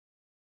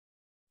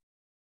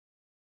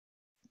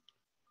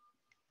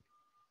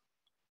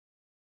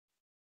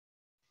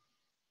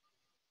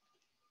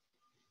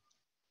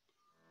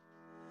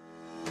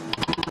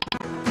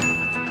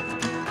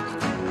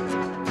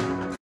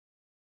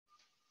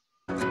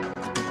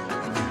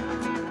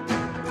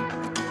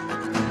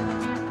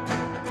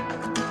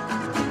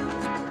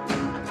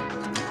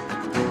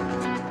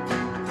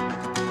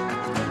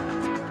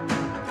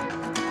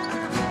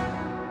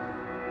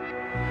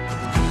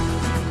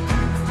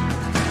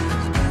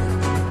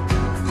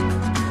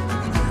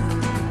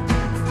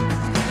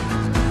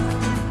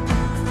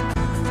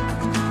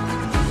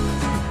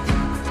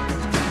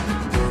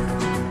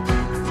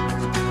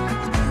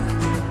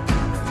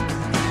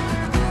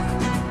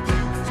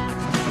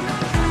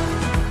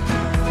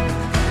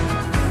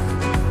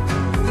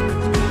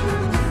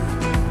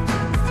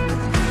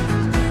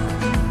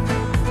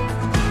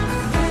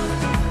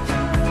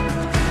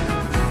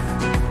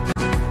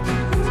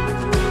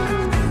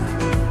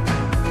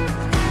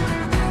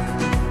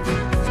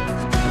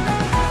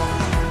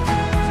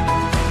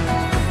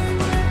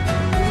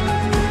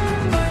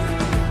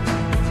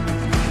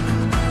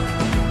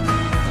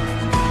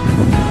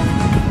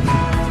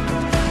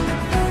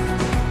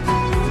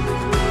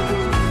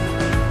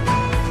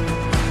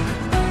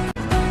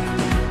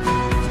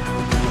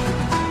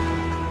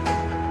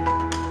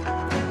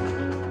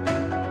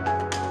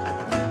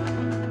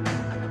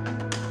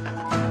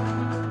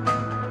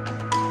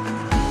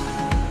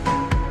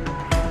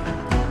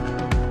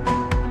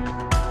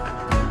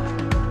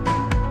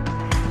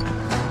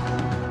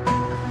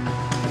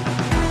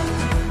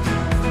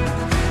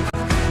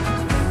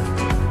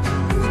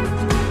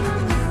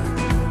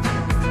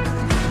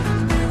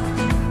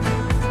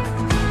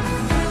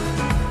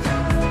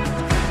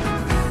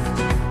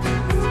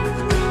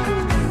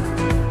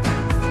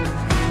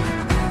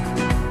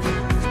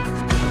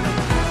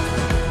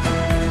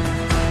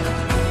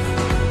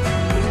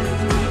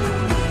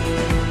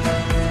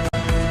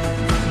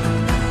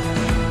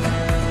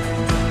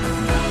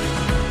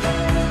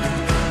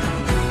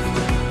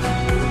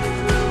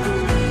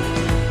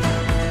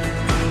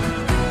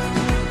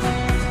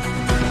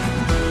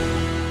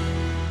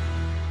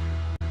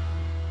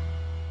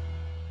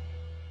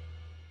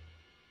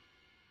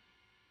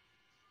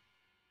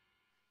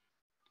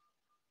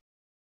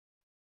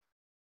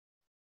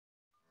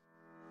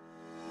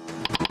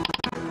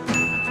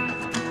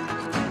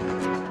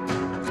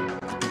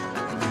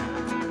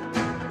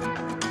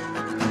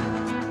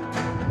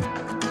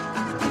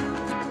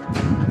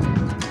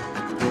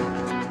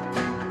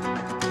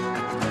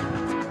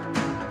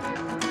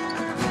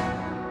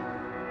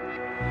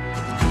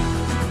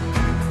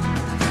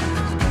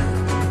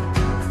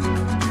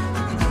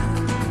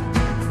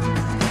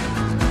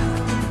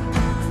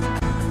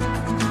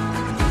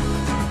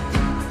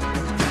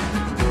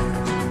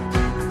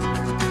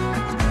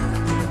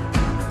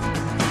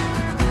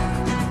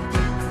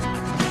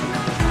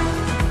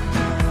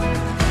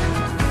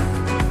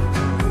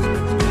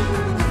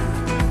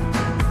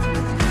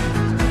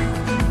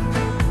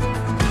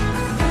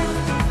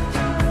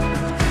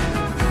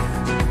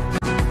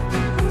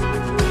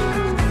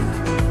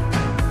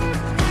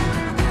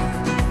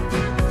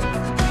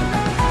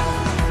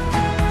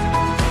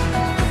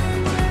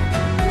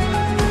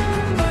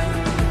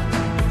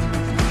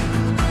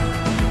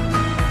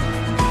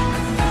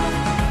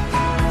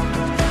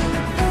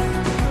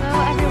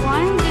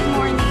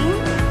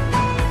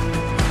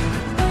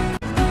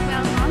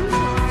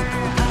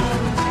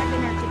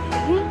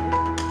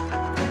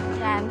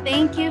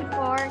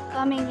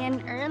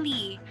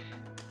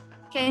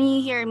Can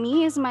you hear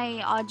me? Is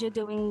my audio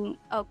doing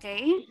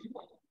okay?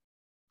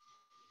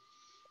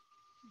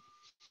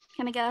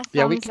 Can I get a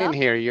Yeah, we thumbs can up?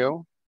 hear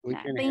you. We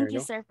Yeah, can hear thank you,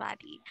 you. Sir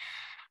Patty.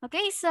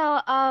 Okay, so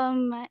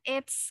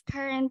it's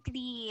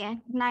currently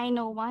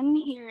 9:01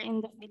 here in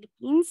the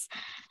Philippines.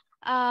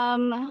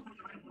 Um,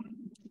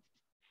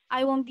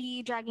 I won't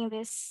be dragging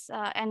this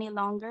any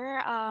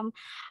longer.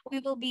 We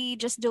will be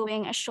just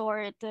doing a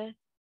short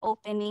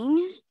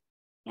opening.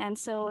 And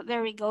so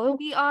there we go.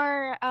 We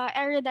are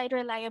Erudite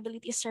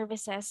Reliability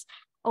Services,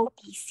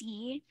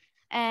 OPC.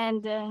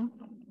 And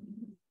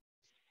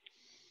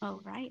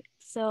all right.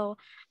 So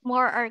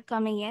more are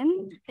coming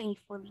in,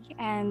 thankfully.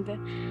 And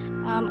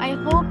I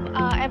hope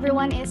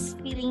everyone is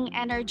feeling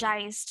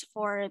energized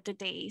for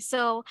today.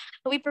 So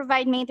we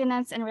provide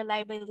maintenance and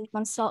reliability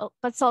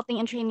consulting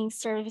and training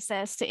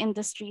services to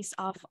industries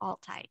of all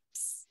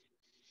types.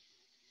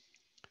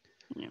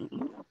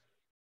 Mm.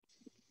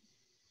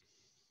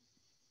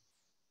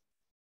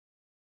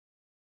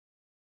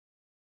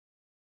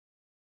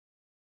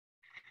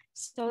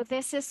 So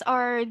this is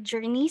our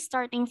journey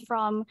starting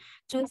from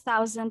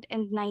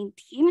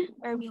 2019,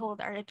 where we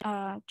hold our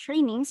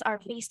trainings, our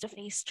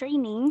face-to-face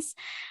trainings.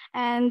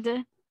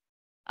 And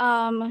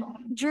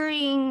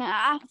during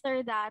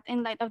after that,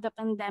 in light of the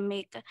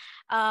pandemic,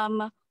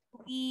 um,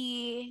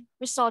 we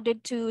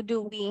resorted to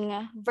doing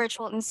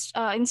virtual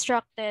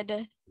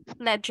instructed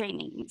led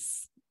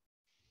trainings.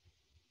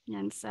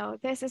 And so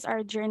this is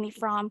our journey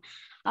from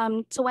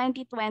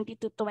 2020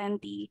 to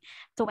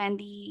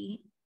 2021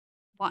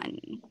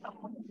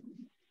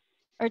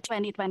 or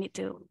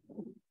 2022.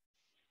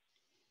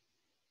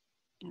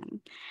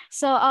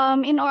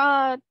 So in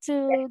order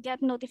to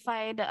get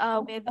notified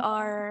with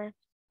our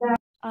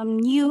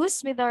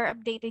news, with our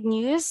updated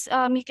news,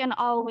 you can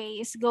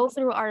always go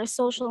through our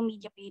social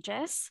media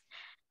pages.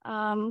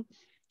 Um,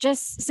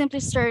 just simply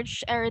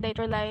search Erudite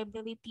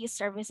Reliability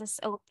Services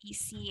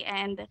OPC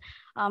and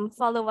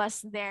follow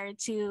us there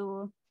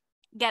to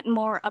get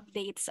more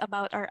updates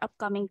about our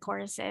upcoming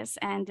courses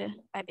and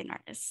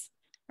webinars.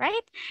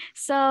 Right.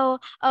 So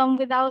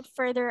without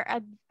further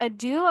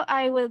ado,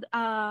 I would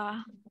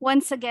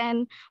once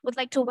again would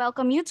like to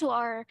welcome you to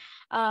our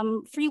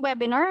free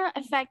webinar,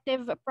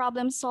 Effective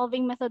Problem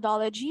Solving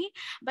Methodology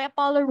by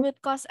Apollo Root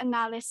Cause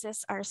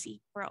Analysis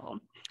RC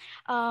Pro.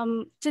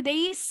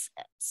 Today's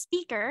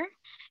speaker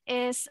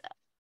is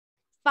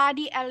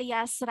Fadi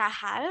Elias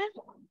Rahal.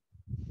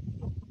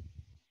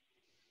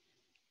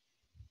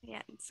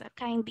 Yeah, so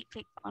kindly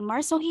click on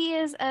more. So he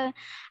is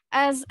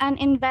as an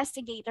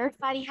investigator,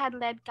 Fadi had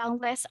led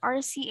countless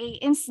RCA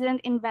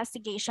incident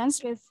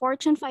investigations with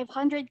Fortune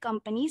 500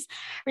 companies,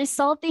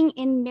 resulting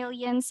in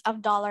millions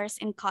of dollars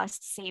in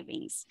cost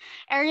savings.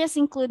 Areas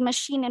include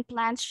machine and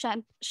plant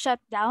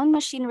shutdown,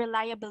 machine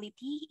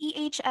reliability,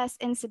 EHS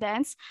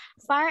incidents,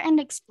 fire and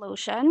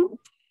explosion,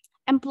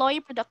 employee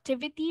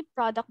productivity,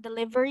 product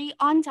delivery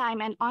on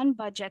time and on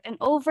budget, and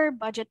over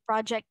budget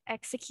project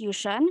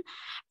execution,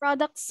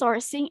 product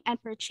sourcing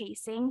and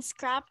purchasing,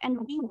 scrap and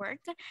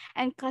rework,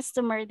 and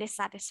customer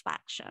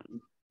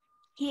dissatisfaction.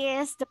 He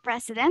is the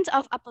president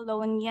of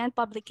Apollonian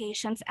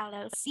Publications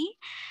LLC,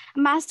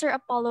 Master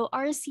Apollo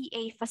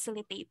RCA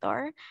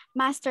Facilitator,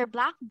 Master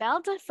Black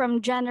Belt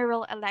from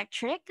General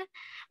Electric,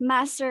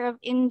 Master of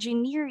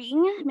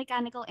Engineering,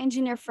 Mechanical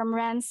Engineer from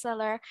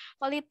Rensselaer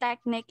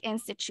Polytechnic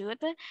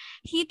Institute.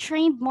 He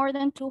trained more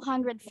than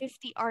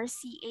 250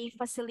 RCA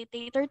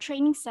facilitator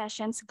training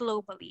sessions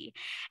globally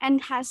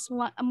and has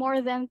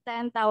more than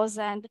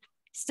 10,000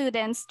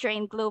 students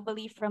trained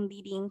globally from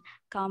leading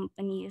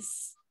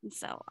companies.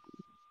 So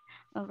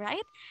all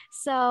right.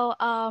 So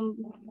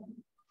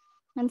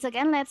once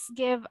again, let's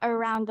give a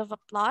round of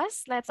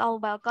applause. Let's all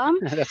welcome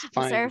That's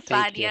fine. Sir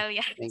Thank you.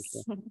 Fadiel. Thank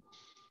you. Yes.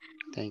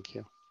 Thank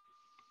you.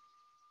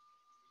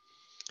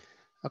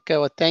 Okay,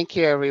 well, thank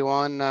you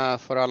everyone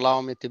for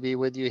allowing me to be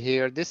with you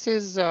here. This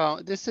is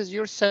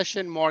your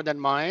session more than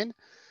mine.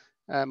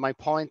 My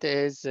point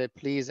is,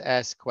 please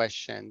ask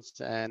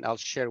questions, and I'll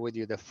share with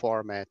you the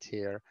format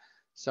here.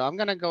 So I'm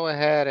gonna go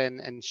ahead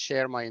and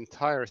share my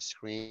entire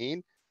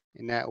screen.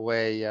 In that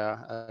way,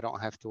 I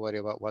don't have to worry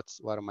about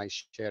what am I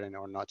sharing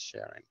or not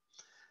sharing.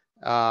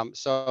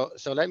 So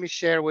let me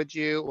share with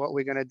you what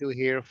we're gonna do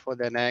here for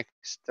the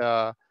next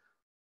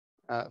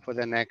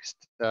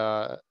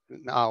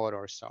hour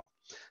or so.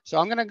 So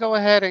I'm going to go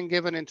ahead and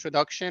give an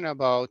introduction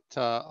about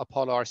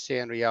Apollo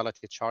RCA and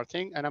reality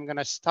charting, and I'm going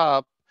to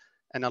stop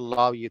and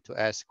allow you to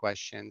ask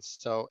questions.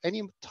 So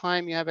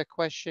anytime you have a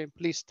question,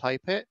 please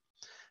type it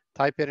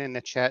in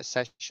the chat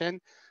session.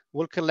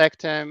 We'll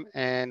collect them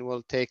and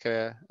we'll take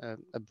a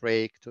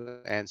break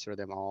to answer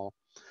them all.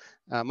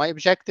 My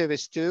objective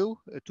is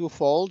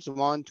twofold.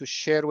 One, to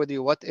share with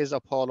you what is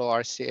Apollo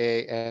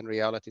RCA and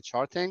reality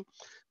charting,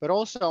 but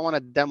also I want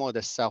to demo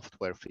the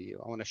software for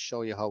you. I want to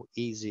show you how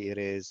easy it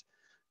is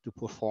to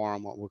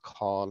perform what we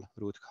call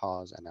root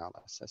cause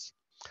analysis.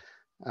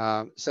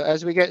 So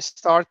as we get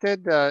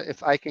started,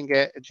 if I can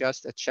get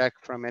just a check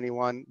from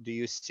anyone, do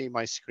you see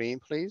my screen,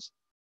 please?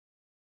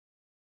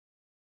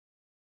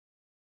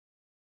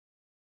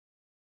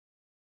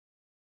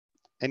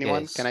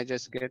 Anyone? Can Yes. I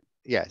just get?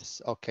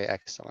 Yes. Okay,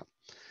 excellent.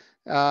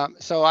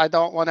 So I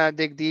don't want to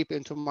dig deep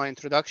into my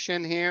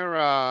introduction here.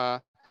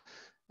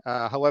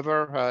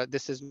 However,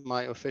 this is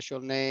my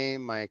official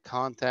name, my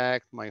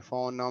contact, my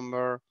phone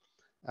number.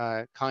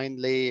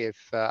 Kindly,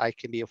 if I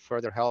can be of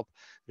further help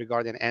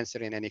regarding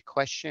answering any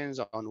questions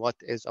on what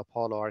is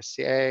Apollo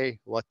RCA,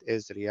 what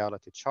is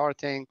reality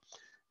charting,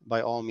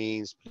 by all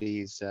means,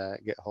 please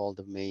get hold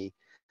of me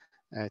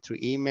through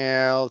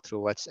email,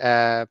 through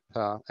WhatsApp,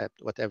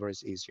 whatever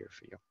is easier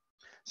for you.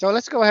 So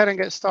let's go ahead and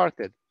get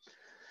started.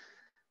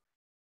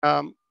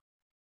 Um,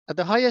 at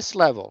the highest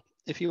level,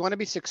 if you want to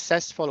be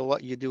successful at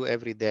what you do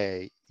every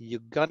day, you're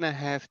gonna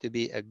have to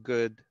be a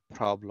good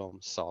problem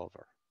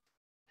solver.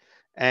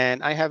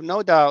 And I have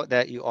no doubt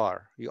that you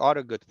are. You are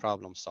a good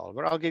problem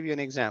solver. I'll give you an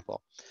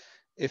example.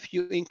 If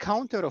you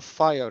encounter a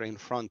fire in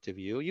front of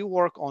you, you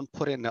work on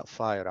putting that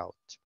fire out.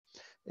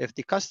 If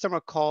the customer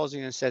calls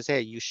you and says,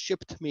 hey, you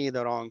shipped me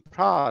the wrong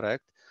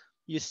product,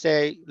 you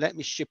say, let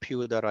me ship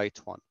you the right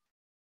one.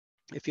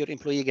 If your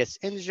employee gets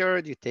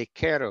injured, you take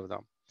care of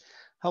them.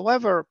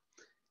 However,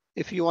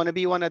 if you want to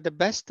be one of the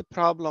best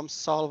problem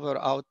solver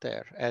out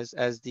there,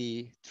 as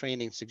the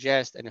training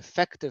suggests, an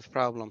effective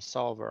problem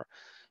solver,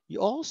 you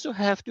also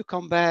have to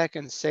come back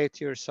and say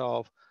to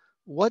yourself,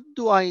 what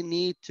do I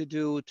need to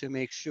do to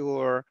make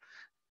sure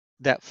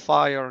that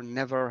fire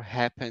never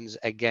happens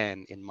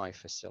again in my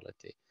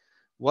facility?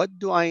 What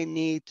do I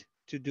need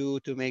to do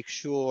to make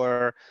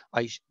sure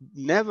I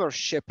never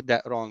ship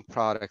that wrong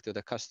product to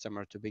the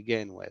customer to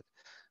begin with?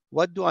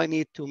 What do I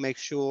need to make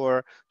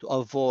sure to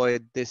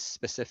avoid this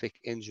specific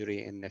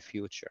injury in the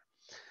future?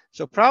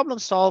 So problem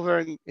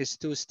solving is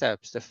two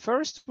steps. The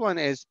first one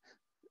is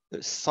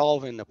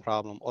solving the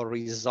problem or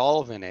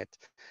resolving it.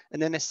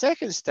 And then the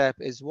second step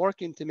is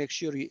working to make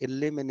sure you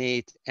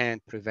eliminate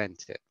and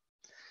prevent it.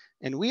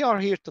 And we are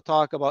here to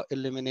talk about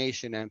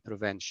elimination and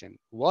prevention.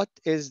 What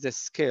is the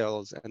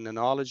skills and the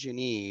knowledge you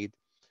need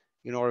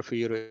in order for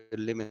you to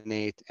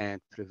eliminate and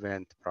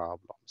prevent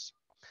problems?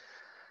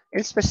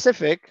 In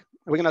specific,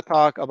 we're going to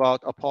talk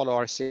about Apollo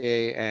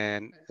RCA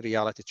and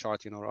reality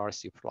charting or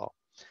RC Pro.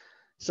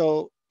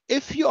 So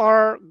if you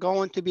are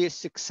going to be a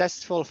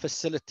successful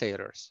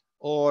facilitators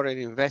or an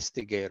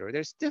investigator,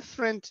 there's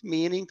different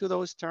meaning to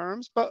those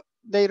terms, but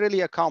they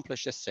really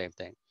accomplish the same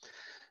thing.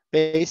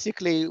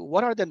 Basically,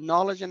 what are the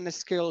knowledge and the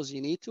skills you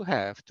need to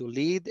have to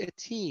lead a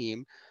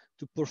team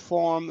to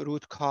perform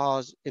root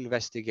cause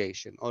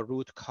investigation or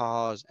root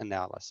cause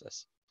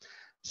analysis?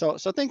 So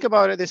think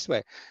about it this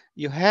way.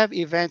 You have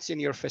events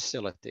in your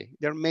facility.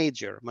 They're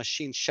major: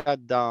 machine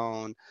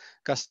shutdown,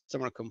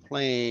 customer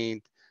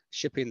complaint,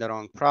 shipping the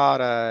wrong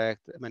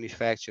product,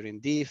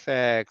 manufacturing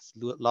defects,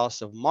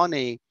 loss of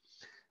money.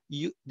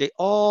 They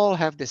all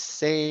have the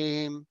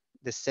same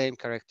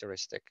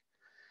characteristic.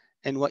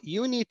 And what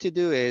you need to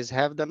do is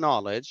have the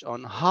knowledge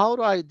on how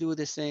do I do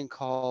this thing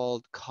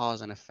called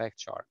cause and effect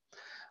chart?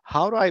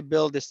 How do I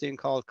build this thing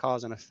called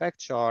cause and effect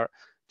chart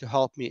to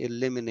help me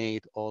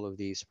eliminate all of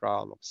these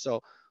problems?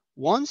 So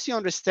once you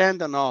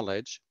understand the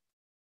knowledge,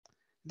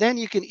 then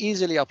you can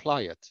easily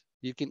apply it.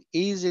 You can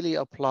easily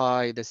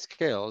apply the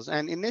skills.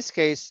 And in this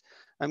case,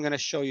 I'm going to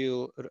show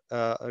you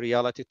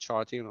reality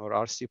charting, or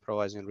RC Pro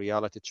as in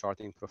reality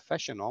charting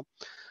professional.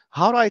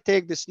 How do I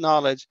take this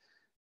knowledge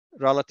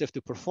relative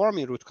to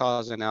performing root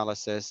cause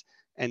analysis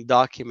and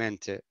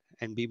document it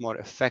and be more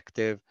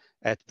effective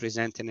at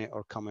presenting it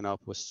or coming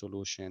up with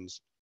solutions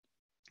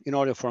in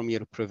order for me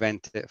to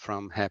prevent it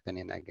from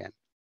happening again?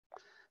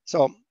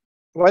 So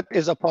what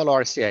is Apollo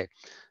RCA?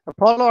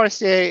 Apollo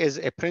RCA is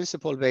a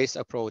principle-based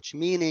approach,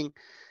 meaning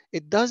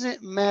it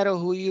doesn't matter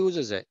who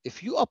uses it.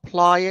 If you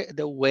apply it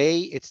the way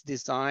it's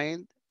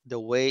designed, the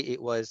way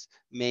it was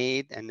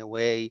made, and the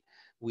way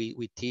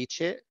we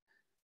teach it,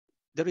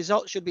 the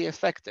result should be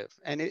effective.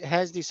 And it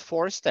has these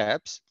 4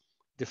 steps: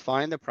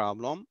 define the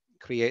problem,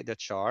 create the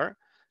chart,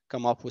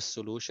 come up with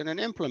solution, and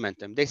implement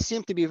them. They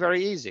seem to be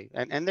very easy,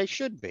 and they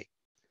should be.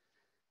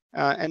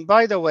 And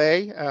by the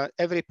way,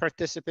 every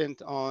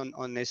participant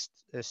on this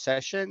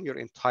session, you're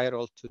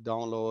entitled to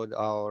download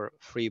our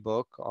free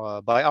book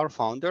by our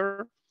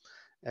founder,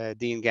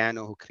 Dean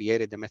Gano, who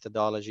created the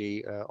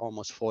methodology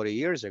almost 40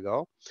 years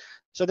ago.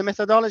 So the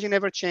methodology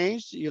never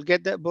changed. You'll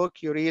get that book,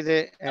 you read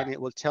it, and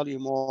it will tell you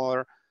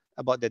more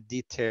about the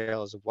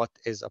details of what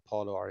is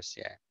Apollo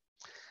RCA.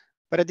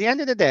 But at the end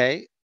of the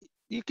day,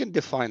 you can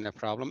define the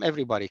problem.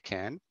 Everybody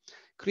can.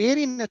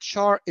 Creating a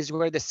chart is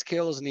where the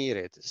skills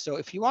needed. So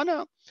if you want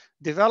to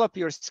develop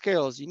your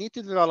skills, you need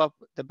to develop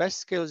the best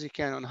skills you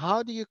can on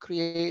how do you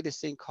create this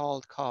thing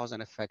called cause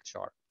and effect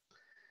chart.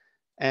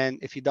 And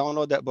if you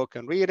download that book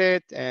and read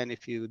it, and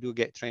if you do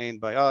get trained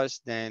by us,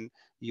 then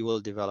you will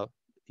develop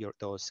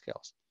those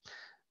skills.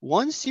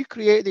 Once you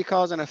create the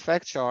cause and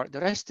effect chart, the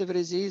rest of it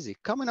is easy.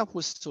 Coming up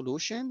with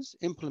solutions,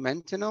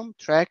 implementing them,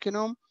 tracking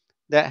them,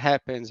 that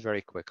happens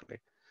very quickly.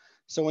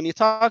 So when you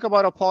talk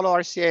about Apollo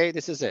RCA,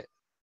 this is it.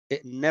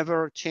 It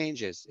never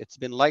changes. It's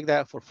been like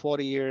that for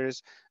 40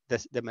 years.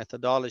 The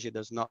methodology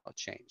does not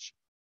change.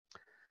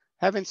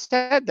 Having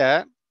said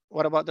that,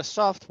 what about the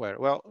software?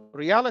 Well,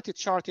 reality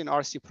chart in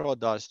RC Pro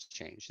does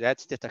change.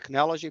 That's the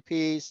technology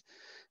piece.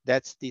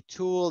 That's the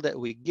tool that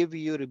we give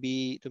you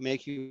to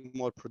make you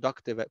more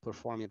productive at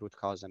performing root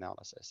cause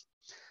analysis.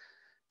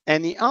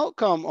 And the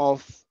outcome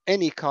of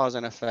any cause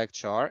and effect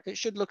chart, it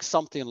should look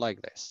something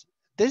like this.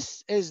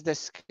 This is the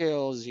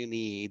skills you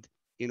need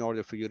in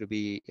order for you to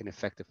be an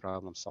effective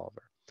problem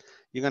solver.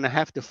 You're going to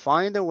have to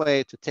find a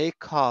way to take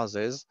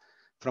causes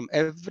from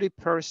every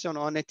person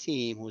on a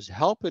team who's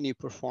helping you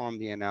perform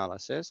the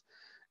analysis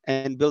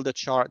and build a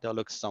chart that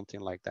looks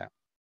something like that.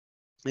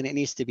 And it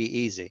needs to be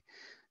easy.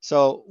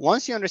 So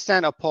once you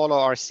understand Apollo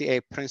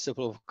RCA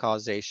principle of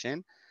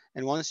causation,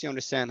 and once you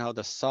understand how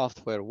the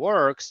software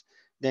works,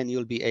 then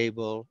you'll be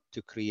able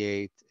to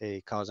create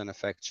a cause and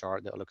effect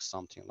chart that looks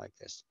something like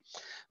this.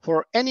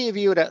 For any of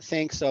you that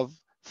thinks of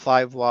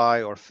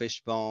 5Y or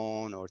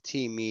Fishbone or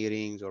team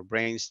meetings or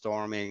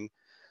brainstorming,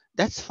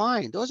 that's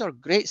fine. Those are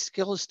great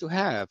skills to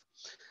have.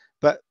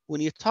 But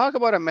when you talk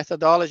about a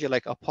methodology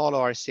like Apollo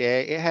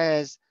RCA, it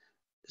has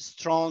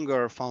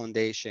stronger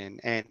foundation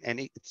and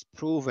it's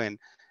proven,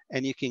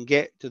 and you can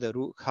get to the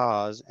root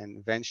cause and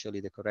eventually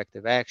the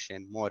corrective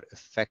action more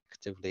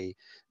effectively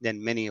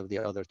than many of the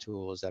other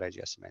tools that I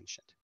just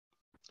mentioned.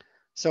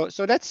 So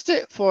that's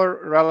it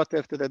for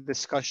relative to the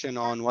discussion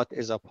on what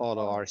is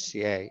Apollo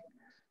RCA.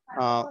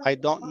 I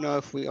don't know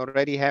if we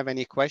already have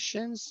any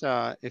questions.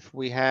 If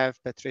we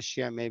have,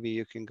 Patricia, maybe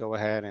you can go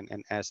ahead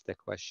and ask the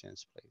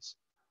questions, please.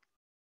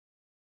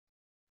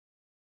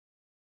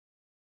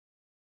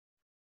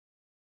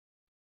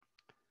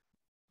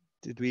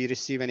 Did we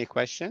receive any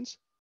questions?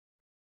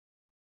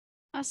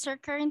 Sir,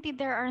 currently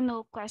there are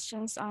no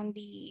questions on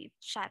the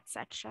chat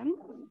section.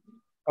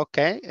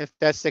 Okay, if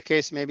that's the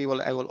case, maybe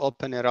I will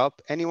open it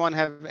up. Anyone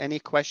have any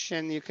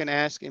question you can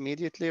ask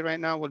immediately right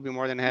now? We'll be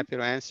more than happy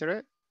to answer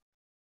it.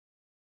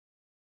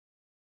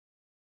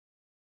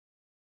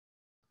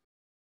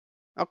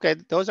 Okay,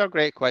 those are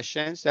great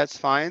questions. That's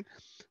fine.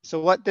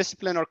 So what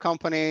discipline or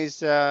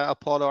companies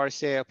Apollo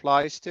RCA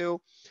applies to?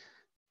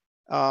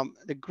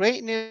 The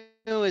great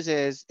news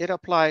is it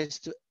applies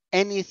to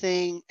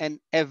anything and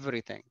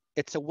everything.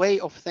 It's a way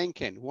of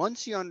thinking.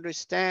 Once you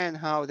understand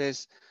how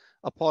this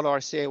Apollo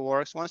RCA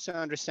works, once you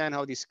understand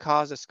how these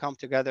causes come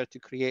together to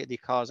create the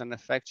cause and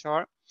effect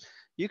chart,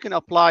 you can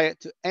apply it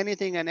to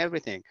anything and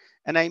everything.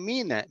 And I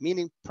mean that,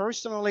 meaning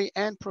personally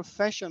and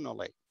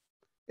professionally.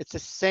 It's the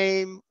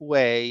same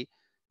way,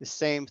 the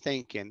same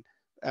thinking.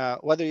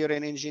 Whether you're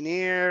an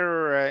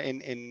engineer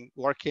in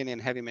working in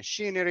heavy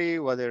machinery,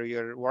 whether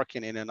you're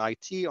working in an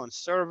IT on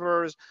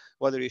servers,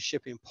 whether you're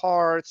shipping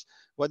parts,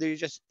 whether you're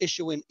just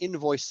issuing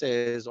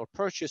invoices or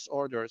purchase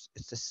orders,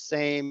 it's the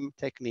same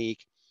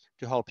technique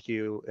to help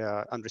you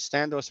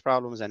understand those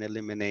problems and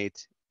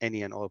eliminate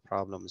any and all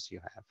problems you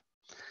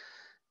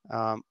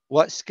have.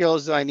 What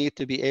skills do I need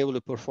to be able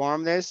to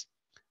perform this?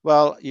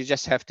 Well, you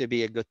just have to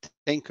be a good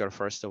thinker,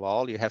 first of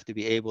all. You have to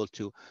be able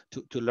to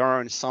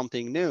learn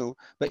something new,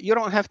 but you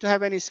don't have to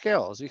have any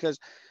skills because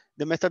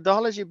the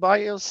methodology by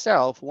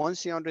itself,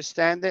 once you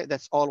understand it,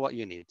 that's all what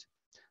you need.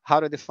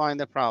 How to define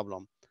the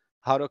problem,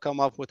 how to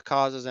come up with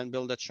causes and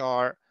build a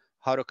chart,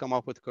 how to come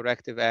up with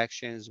corrective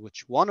actions,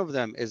 which one of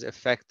them is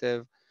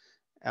effective,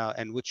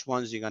 and which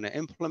ones you're going to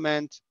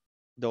implement.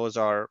 Those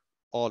are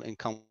all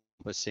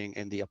encompassing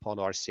in the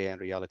Apollo RCA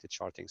and reality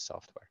charting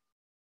software.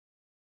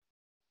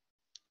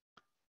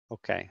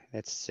 Okay,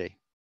 let's see.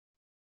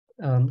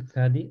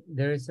 Kadi,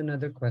 there is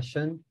another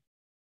question.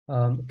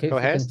 Okay, Go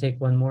if we ahead. can take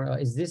one more.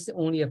 Is this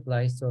only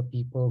applies to a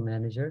people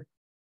manager?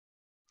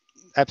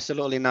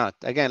 Absolutely not.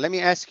 Again, let me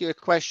ask you a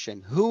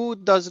question. Who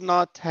does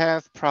not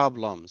have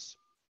problems?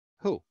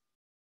 Who?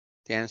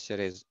 The answer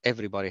is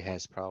everybody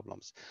has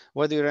problems.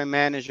 Whether you're a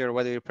manager,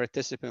 whether you're a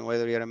participant,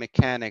 whether you're a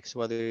mechanic,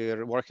 whether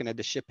you're working at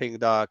the shipping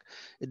dock,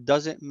 it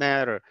doesn't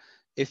matter.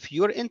 If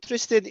you're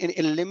interested in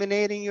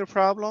eliminating your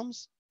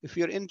problems, if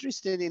you're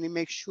interested in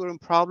make sure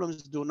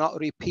problems do not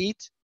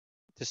repeat,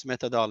 this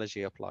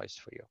methodology applies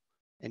for you,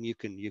 and you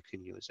can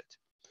use it.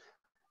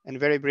 And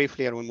very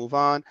briefly, and we'll move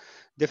on.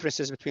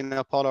 Differences between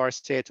Apollo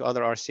RCA to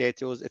other RCA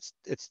tools.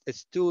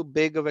 It's too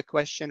big of a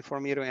question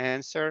for me to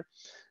answer.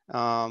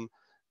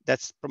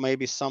 That's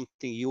maybe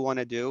something you want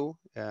to do,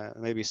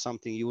 maybe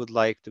something you would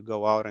like to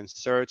go out and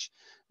search.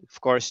 Of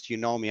course, you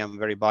know me, I'm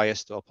very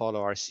biased to Apollo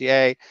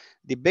RCA.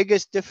 The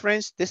biggest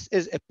difference, this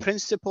is a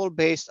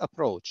principle-based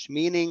approach,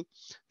 meaning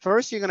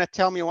first you're going to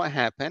tell me what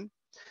happened.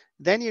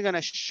 Then you're going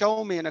to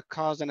show me in a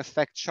cause and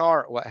effect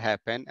chart what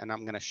happened, and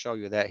I'm going to show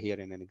you that here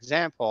in an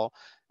example.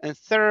 And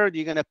third,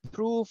 you're going to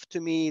prove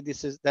to me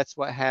that's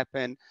what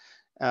happened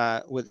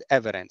with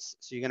evidence.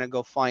 So you're going to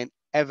go find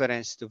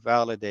evidence to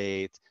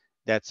validate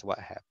that's what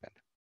happened.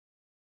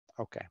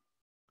 Okay,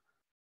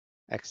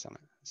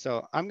 excellent.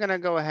 So I'm going to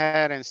go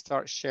ahead and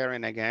start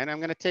sharing again. I'm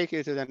going to take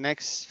you to the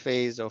next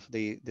phase of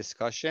the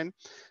discussion,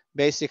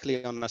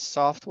 basically on the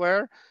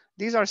software.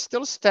 These are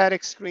still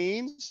static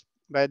screens,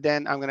 but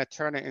then I'm going to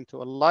turn it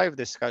into a live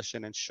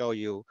discussion and show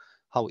you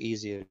how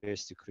easy it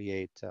is to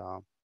create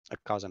a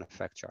cause and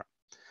effect chart.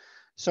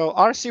 So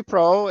RC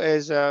Pro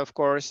is, of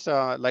course,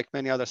 like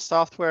many other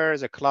software,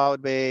 is a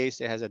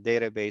cloud-based. It has a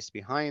database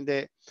behind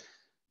it.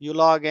 You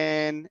log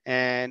in,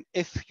 and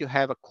if you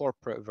have a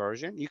corporate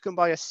version, you can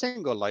buy a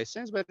single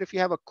license, but if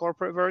you have a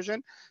corporate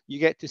version, you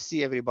get to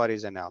see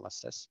everybody's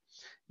analysis.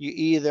 You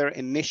either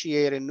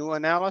initiate a new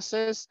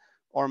analysis,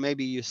 or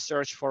maybe you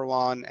search for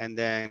one and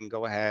then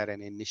go ahead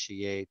and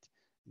initiate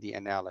the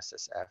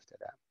analysis after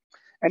that.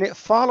 And it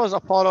follows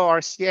Apollo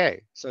RCA.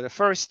 So the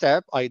first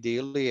step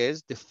ideally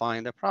is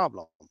define the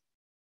problem.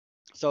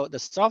 So the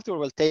software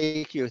will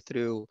take you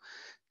through,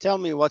 tell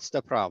me what's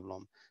the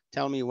problem.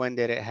 Tell me when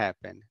did it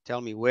happen.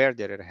 Tell me where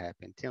did it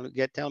happen.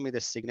 Tell me the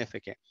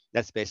significant.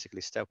 That's basically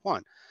step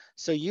one.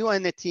 So you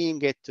and the team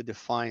get to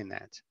define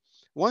that.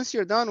 Once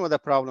you're done with the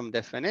problem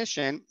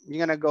definition, you're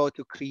gonna go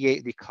to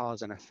create the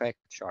cause and effect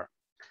chart.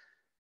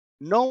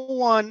 No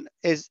one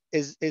is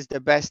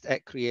the best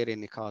at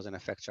creating the cause and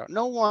effect chart.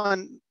 No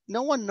one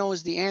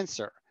knows the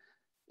answer.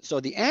 So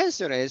the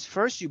answer is,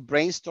 first you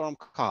brainstorm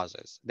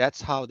causes.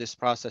 That's how this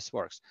process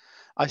works.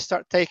 I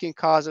start taking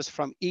causes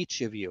from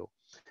each of you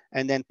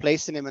and then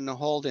placing them in the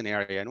holding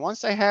area. And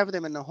once I have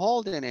them in the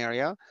holding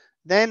area,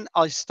 then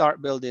I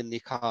start building the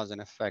cause and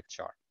effect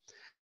chart.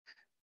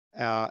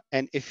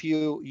 And if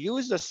you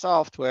use the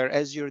software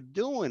as you're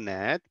doing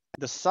that,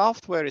 the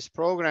software is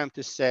programmed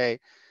to say,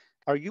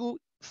 are you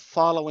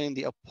following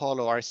the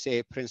Apollo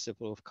RCA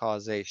principle of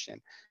causation?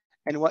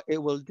 And what it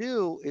will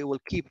do, it will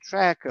keep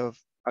track of,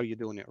 are you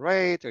doing it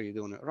right? Are you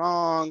doing it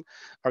wrong?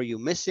 Are you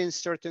missing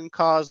certain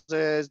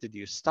causes? Did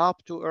you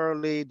stop too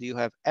early? Do you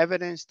have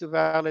evidence to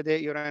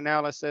validate your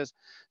analysis?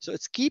 So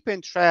it's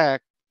keeping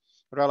track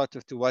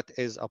relative to what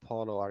is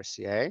Apollo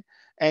RCA.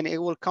 And it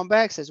will come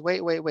back, says,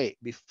 wait.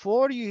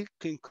 Before you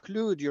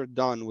conclude you're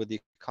done with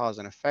the cause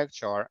and effect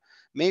chart,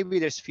 maybe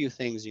there's few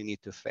things you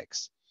need to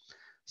fix.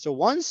 So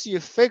once you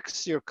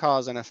fix your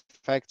cause and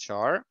effect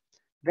chart,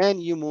 then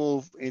you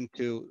move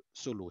into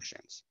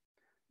solutions.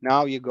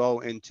 Now you go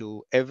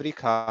into every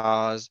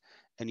cause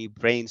and you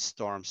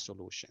brainstorm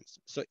solutions.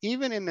 So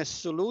even in the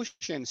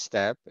solution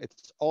step,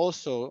 it's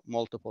also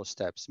multiple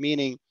steps,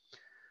 meaning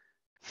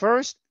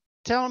first,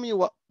 tell me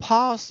what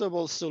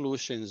possible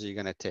solutions you're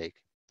gonna take.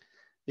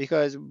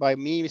 Because by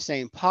me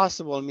saying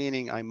possible,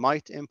 meaning I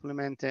might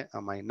implement it, I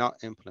might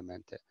not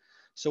implement it.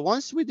 So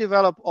once we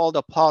develop all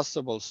the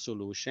possible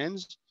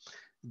solutions,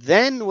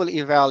 then we'll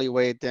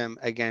evaluate them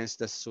against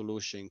the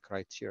solution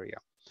criteria.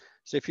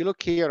 So if you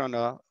look here on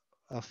the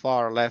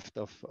far left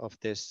of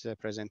this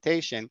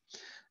presentation,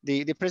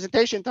 the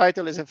presentation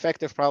title is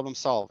Effective Problem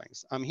Solving.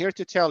 I'm here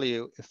to tell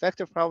you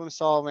effective problem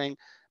solving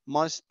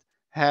must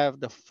have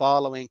the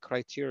following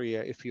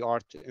criteria if you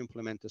are to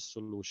implement a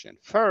solution.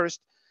 First,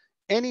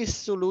 any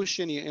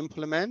solution you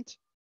implement,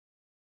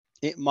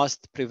 it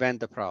must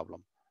prevent the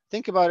problem.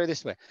 Think about it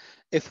this way.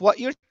 If what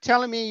you're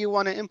telling me you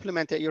want to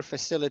implement at your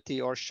facility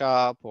or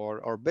shop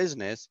or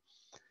business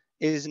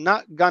is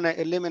not gonna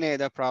eliminate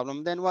the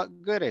problem, then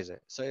what good is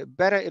it? So it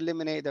better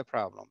eliminate the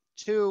problem.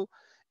 Two,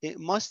 it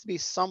must be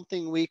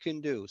something we can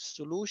do.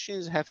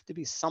 Solutions have to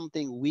be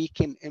something we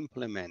can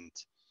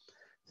implement.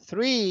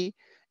 Three,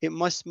 it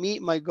must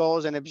meet my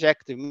goals and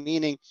objective,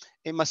 meaning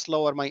it must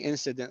lower my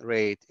incident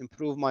rate,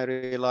 improve my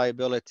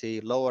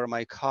reliability, lower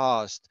my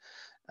cost.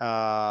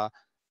 Uh,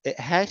 it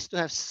has to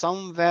have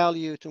some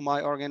value to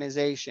my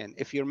organization.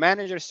 If your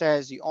manager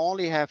says you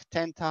only have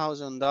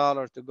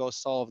 $10,000 to go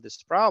solve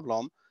this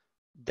problem,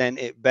 then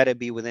it better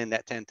be within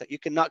that 10. You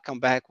cannot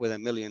come back with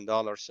 $1 million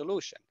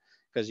solution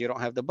because you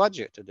don't have the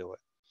budget to do it.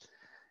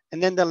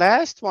 And then the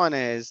last one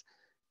is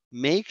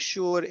make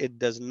sure it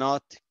does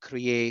not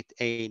create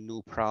a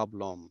new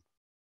problem.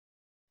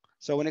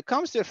 So when it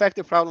comes to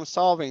effective problem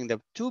solving, the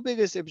two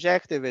biggest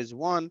objective is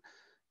one,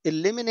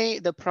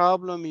 eliminate the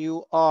problem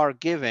you are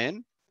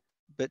given,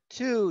 but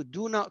two,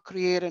 do not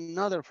create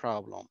another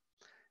problem.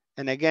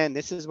 And again,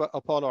 this is what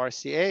Apollo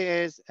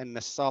RCA is, and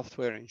the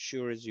software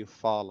ensures you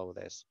follow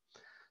this.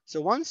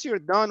 So once you're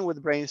done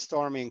with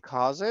brainstorming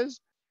causes,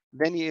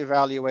 then you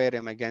evaluate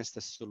them against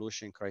the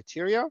solution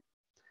criteria.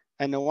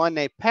 And the one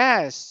they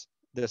pass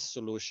the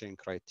solution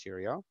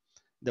criteria,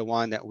 the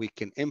one that we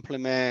can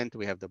implement,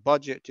 we have the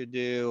budget to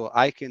do,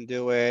 I can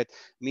do it,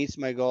 meets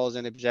my goals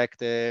and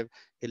objective,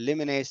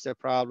 eliminates the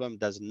problem,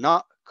 does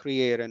not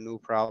create a new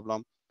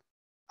problem,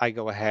 I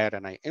go ahead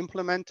and I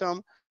implement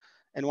them.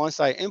 And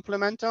once I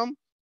implement them,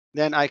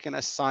 then I can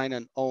assign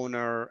an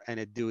owner and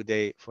a due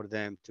date for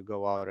them to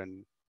go out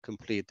and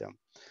complete them.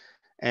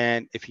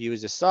 And if you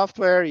use the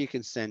software, you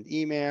can send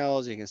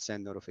emails, you can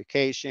send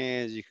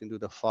notifications, you can do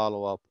the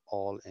follow-up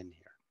all in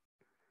here.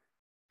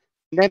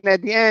 And then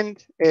at the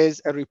end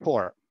is a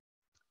report.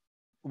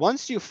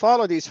 Once you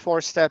follow these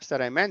 4 steps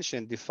that I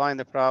mentioned, define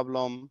the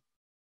problem,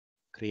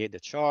 create the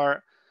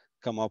chart,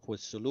 come up with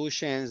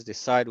solutions,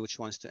 decide which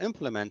ones to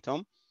implement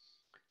them,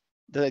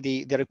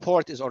 the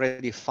report is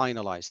already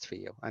finalized for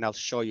you. And I'll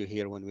show you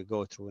here when we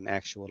go through an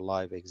actual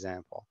live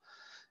example.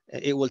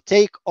 It will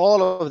take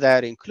all of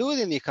that,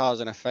 including the cause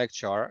and effect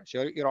chart.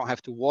 So you don't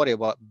have to worry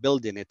about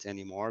building it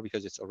anymore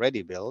because it's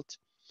already built.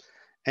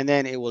 And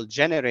then it will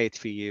generate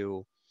for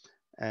you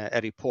a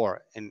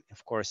report. And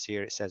of course,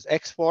 here it says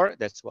export.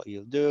 That's what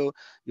you'll do.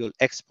 You'll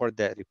export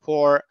that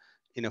report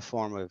in a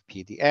form of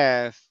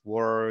PDF,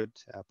 Word,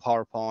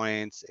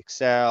 PowerPoints,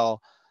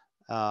 Excel,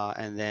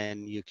 and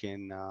then you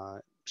can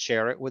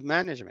share it with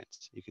management.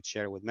 You could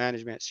share it with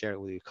management, share it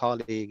with your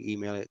colleague,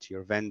 email it to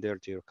your vendor,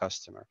 to your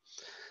customer.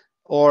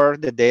 Or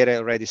the data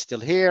already still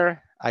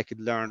here, I could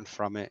learn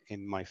from it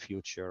in my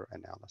future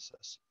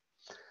analysis.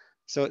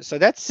 So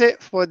that's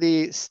it for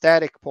the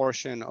static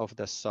portion of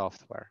the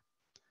software.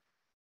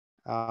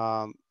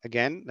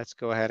 Again, let's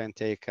go ahead and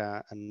take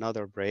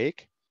another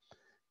break.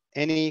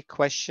 Any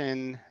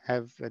question?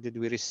 Did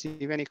we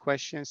receive any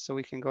questions so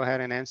we can go ahead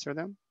and answer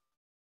them?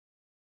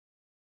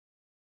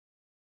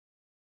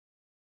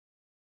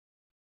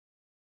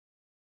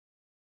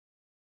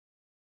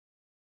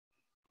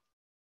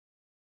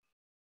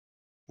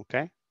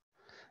 Okay.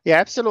 Yeah,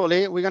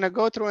 absolutely. We're going to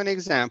go through an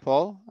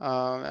example.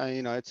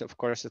 You know, it's of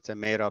course it's a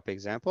made up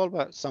example,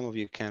 but some of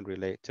you can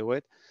relate to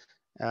it.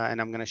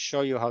 And I'm going to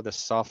show you how the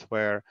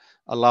software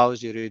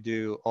allows you to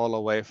do all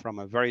the way from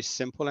a very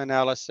simple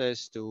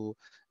analysis to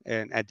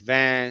an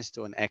advanced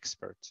to an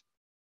expert.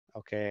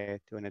 Okay,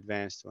 to an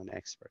advanced to an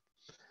expert.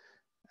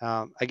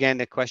 Again,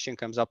 the question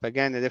comes up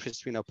again, the difference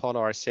between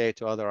Apollo RCA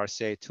to other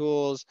RCA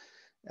tools.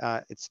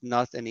 It's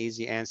not an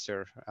easy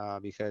answer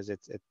because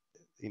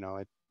you know,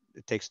 it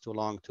takes too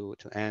long to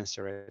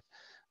answer it.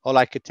 All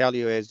I could tell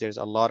you is there's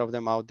a lot of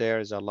them out there.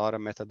 There's a lot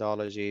of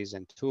methodologies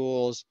and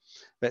tools,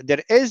 but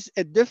there is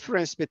a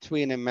difference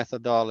between a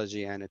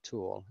methodology and a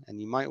tool. And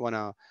you might want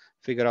to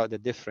figure out the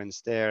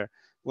difference there.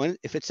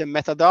 If it's a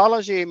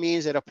methodology, it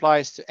means it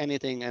applies to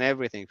anything and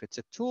everything. If it's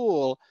a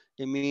tool,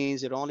 it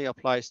means it only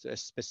applies to a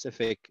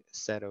specific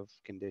set of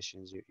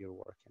conditions you're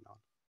working on.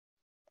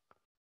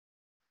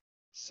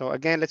 So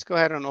again, let's go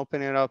ahead and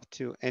open it up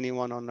to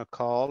anyone on the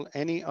call.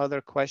 Any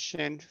other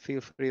question, feel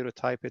free to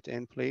type it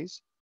in,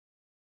 please.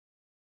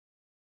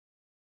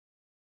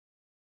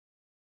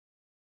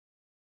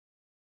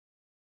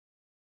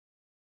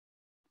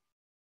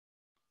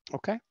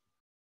 Okay.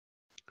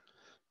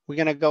 We're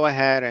going to go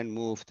ahead and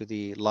move to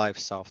the live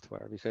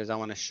software because I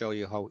want to show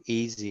you how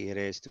easy it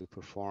is to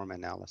perform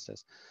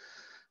analysis.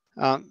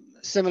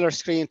 Similar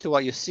screen to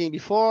what you've seen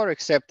before,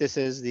 except this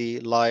is the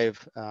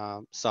live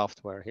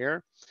software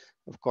here.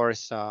 Of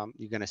course,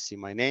 you're going to see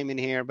my name in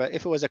here, but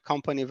if it was a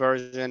company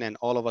version and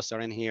all of us are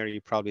in here, you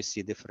probably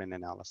see different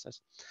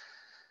analysis.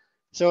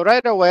 So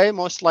right away,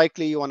 most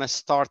likely you want to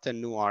start a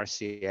new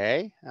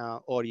RCA,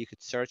 or you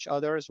could search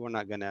others. We're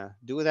not going to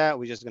do that.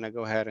 We're just going to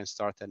go ahead and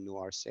start a new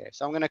RCA.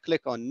 So I'm going to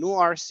click on new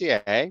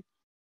RCA,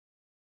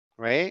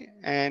 right?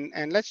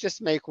 And let's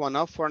just make one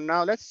up for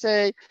now. Let's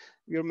say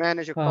your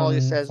manager calls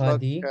you, says,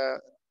 look, Fadi,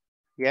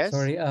 yes?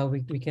 sorry,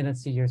 we cannot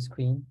see your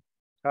screen.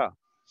 Oh,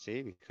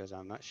 see, because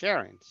I'm not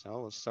sharing.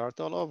 So we'll start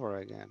all over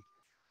again.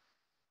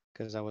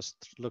 Because I was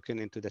looking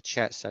into the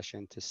chat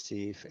session to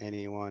see if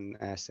anyone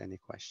asked any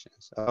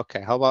questions.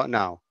 Okay, how about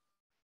now?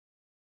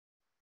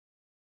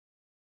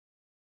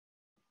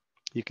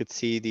 You could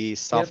see the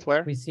software.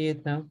 Yep, we see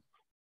it now.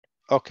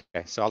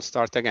 Okay, so I'll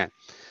start again.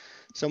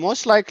 So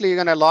most likely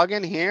you're gonna log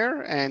in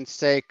here and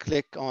say,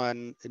 click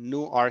on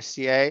new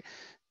RCA.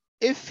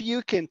 If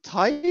you can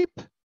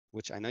type,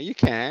 which I know you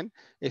can,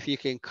 if you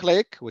can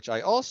click, which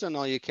I also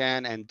know you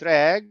can, and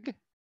drag,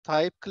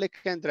 type, click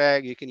and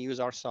drag, you can use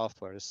our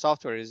software. The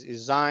software is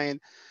designed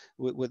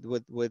with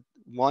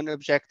one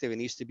objective. It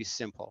needs to be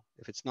simple.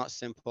 If it's not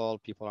simple,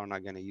 people are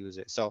not gonna use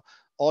it. So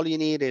all you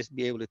need is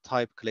be able to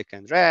type, click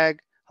and drag.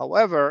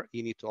 However,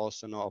 you need to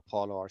also know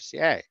Apollo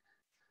RCA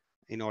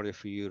in order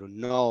for you to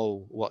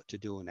know what to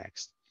do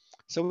next.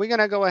 So we're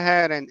gonna go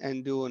ahead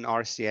and do an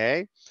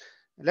RCA.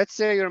 Let's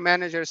say your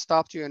manager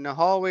stopped you in the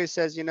hallway,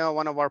 says, you know,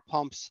 one of our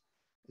pumps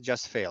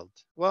just failed.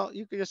 Well,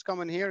 you could just come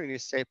in here and you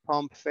say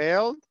pump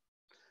failed.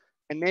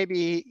 And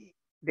maybe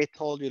they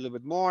told you a little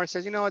bit more. It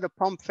says, you know, the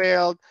pump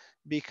failed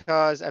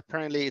because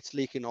apparently it's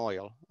leaking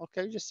oil.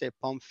 Okay, just say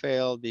pump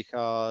failed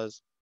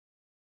because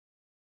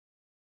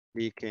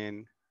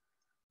leaking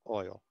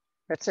oil.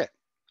 That's it.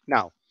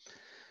 Now,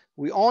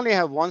 we only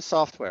have one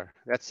software.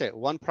 That's it.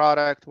 One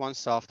product, one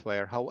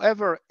software.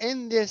 However,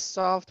 in this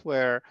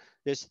software,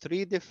 there's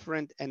 3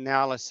 different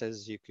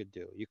analyses you could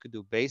do. You could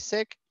do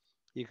basic,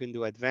 you can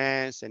do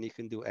advanced, and you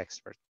can do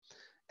expert.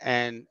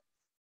 And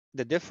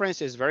the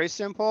difference is very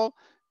simple.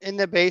 In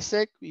the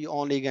basic, you're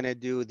only going to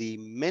do the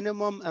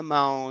minimum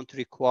amount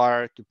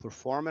required to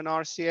perform an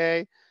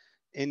RCA.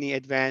 In the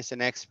advanced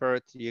and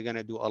expert, you're going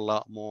to do a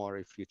lot more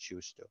if you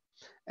choose to.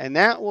 And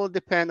that will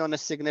depend on the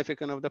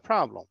significance of the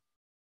problem.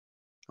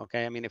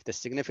 Okay, I mean, if the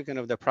significance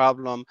of the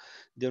problem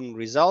didn't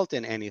result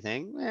in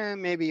anything,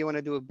 maybe you want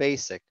to do a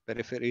basic. But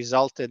if it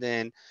resulted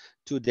in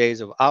 2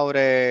 days of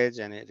outage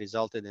and it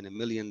resulted in $1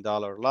 million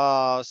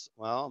loss,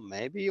 well,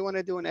 maybe you want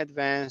to do an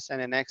advanced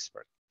and an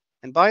expert.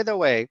 And by the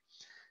way,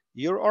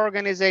 your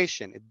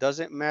organization, it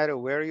doesn't matter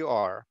where you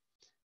are,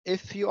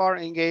 if you are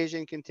engaged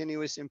in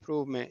continuous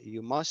improvement,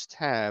 you must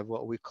have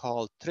what we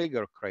call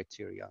trigger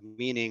criteria,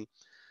 meaning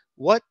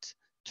what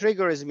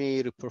triggers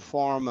me to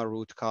perform a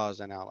root cause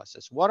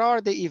analysis? What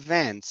are the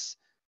events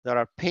that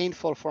are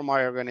painful for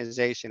my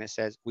organization, it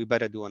says we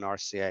better do an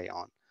RCA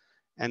on.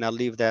 And I'll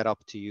leave that up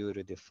to you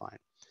to define.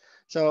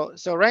 So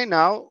right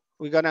now,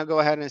 we're gonna go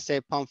ahead and say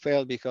pump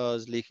failed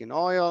because leaking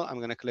oil. I'm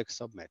gonna click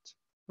submit.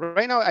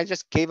 Right now, I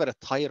just gave it a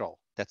title.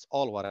 That's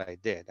all what I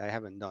did. I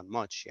haven't done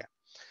much yet.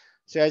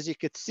 So as you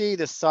could see,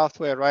 the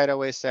software right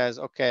away says,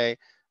 okay,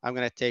 I'm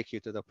gonna take you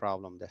to the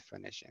problem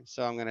definition.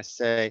 So I'm gonna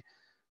say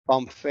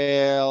pump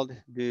failed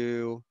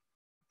due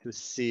to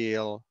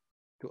seal,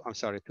 I'm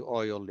sorry, to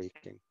oil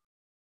leaking.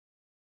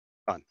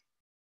 Done.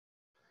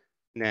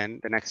 And then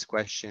the next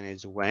question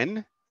is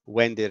when?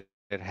 When did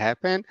it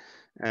happen?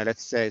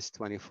 Let's say it's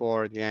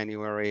 24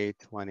 January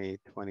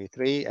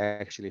 2023.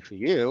 Actually, for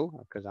you,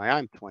 because I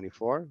am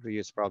 24, for you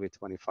it's probably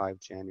 25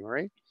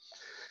 January.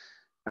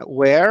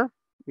 Where,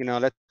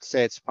 let's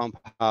say it's pump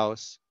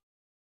house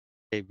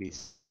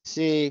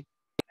ABC,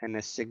 and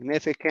it's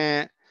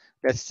significant.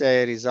 Let's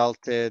say it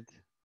resulted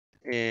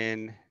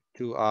in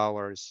 2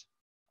 hours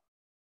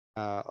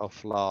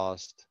of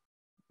lost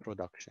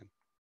production.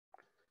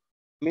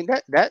 I mean,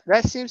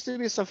 that seems to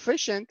be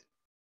sufficient.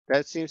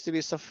 That seems to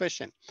be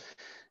sufficient.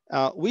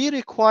 We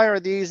require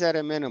these at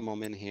a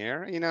minimum in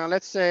here.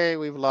 Let's say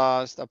we've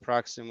lost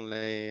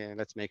approximately,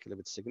 let's make it a little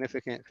bit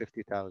significant,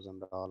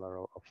 $50,000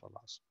 of a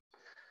loss.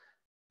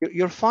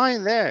 You're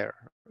fine there.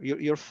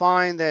 You're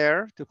fine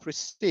there to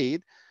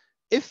proceed.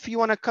 If you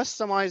want to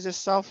customize this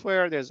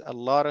software, there's a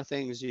lot of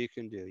things you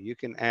can do. You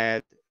can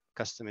add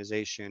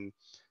customization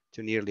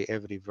to nearly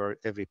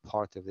every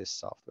part of this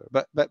software.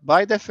 But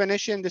by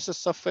definition, this is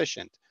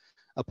sufficient.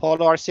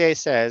 Apollo RCA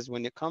says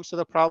when it comes to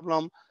the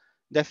problem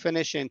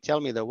definition,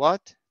 tell me the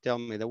what, tell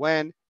me the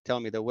when,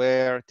 tell me the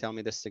where, tell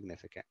me the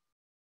significant.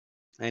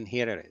 And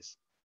here it is.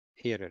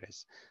 Here it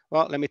is.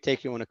 Well, let me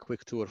take you on a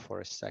quick tour for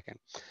a second.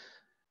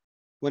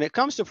 When it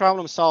comes to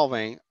problem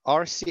solving,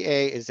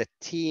 RCA is a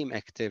team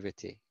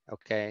activity,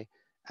 okay?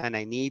 And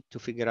I need to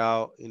figure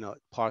out,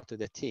 part of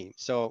the team.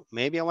 So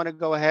maybe I want to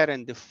go ahead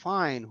and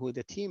define who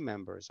the team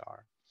members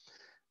are.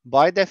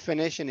 By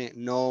definition, it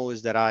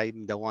knows that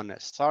I'm the one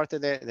that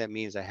started it. That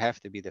means I have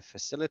to be the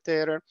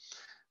facilitator.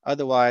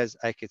 Otherwise,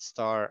 I could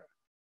start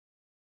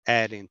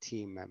adding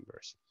team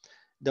members.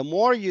 The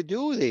more you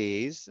do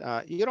these,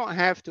 you don't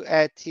have to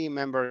add team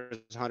members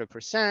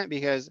 100%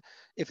 because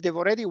if they've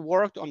already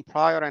worked on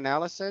prior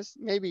analysis,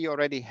 maybe you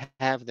already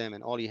have them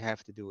and all you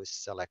have to do is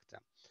select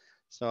them.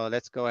 So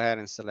let's go ahead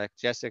and select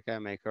Jessica,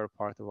 make her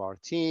part of our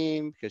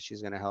team because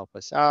she's going to help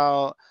us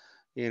out.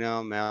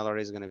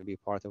 Mallory is going to be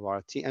part of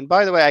our team. And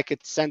by the way, I could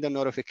send a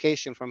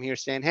notification from here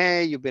saying,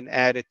 hey, you've been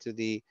added to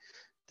the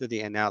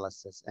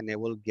analysis, and they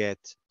will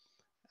get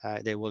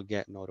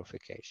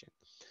notification.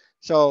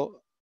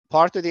 So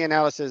part of the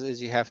analysis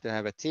is you have to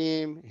have a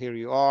team. Here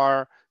you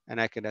are,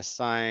 and I can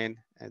assign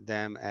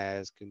them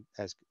as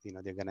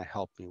they're going to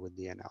help me with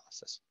the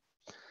analysis.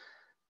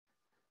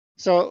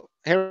 So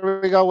here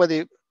we go with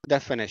the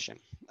definition.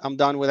 I'm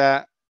done with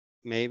that.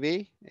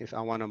 Maybe if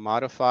I want to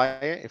modify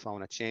it, if I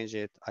want to change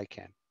it, I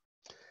can.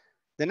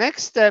 The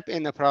next step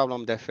in the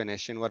problem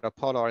definition, what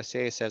Apollo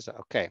RCA says,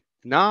 okay,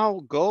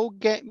 now go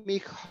get me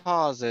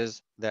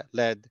causes that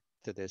led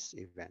to this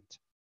event.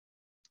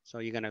 So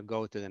you're going to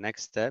go to the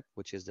next step,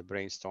 which is the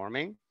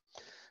brainstorming.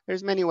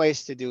 There's many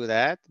ways to do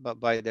that, but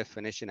by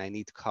definition, I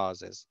need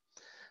causes.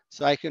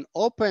 So I can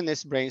open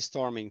this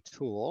brainstorming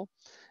tool.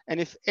 And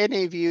if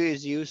any of you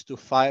is used to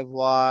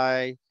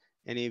 5Y,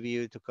 any of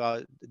you to call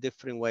a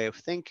different way of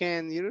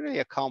thinking, you're really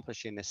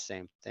accomplishing the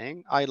same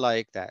thing. I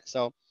like that.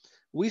 So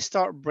we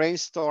start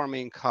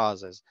brainstorming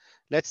causes.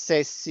 Let's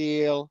say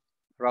seal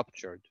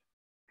ruptured.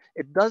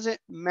 It doesn't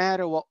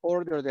matter what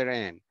order they're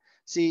in.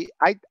 See,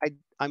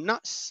 I'm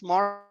not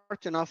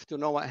smart enough to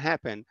know what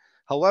happened.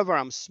 However,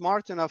 I'm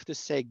smart enough to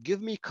say,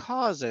 give me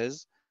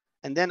causes,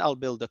 and then I'll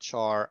build a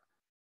chart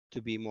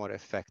to be more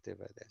effective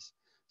at this.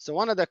 So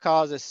one of the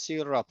causes,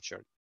 seal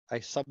ruptured.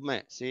 I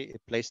submit. See,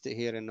 it placed it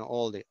here in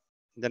all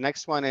the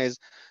next one is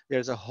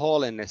there's a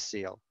hole in the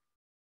seal.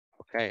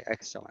 Okay,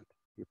 excellent.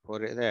 You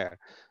put it there.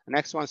 The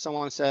next one,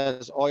 someone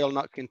says oil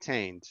not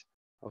contained.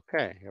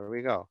 Okay, here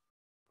we go.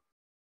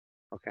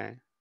 Okay.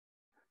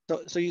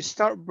 So you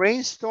start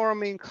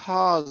brainstorming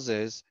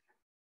causes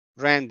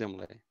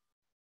randomly.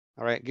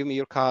 All right, give me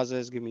your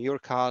causes, give me your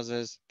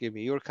causes, give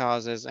me your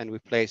causes, and we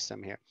place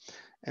them here.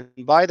 And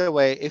by the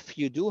way, if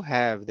you do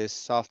have this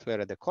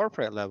software at the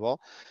corporate level,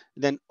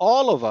 then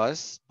all of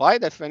us, by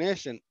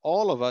definition,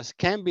 all of us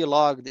can be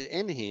logged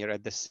in here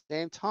at the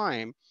same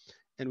time,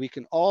 and we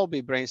can all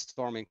be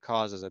brainstorming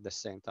causes at the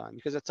same time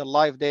because it's a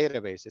live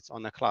database, it's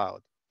on the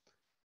cloud.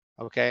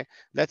 Okay,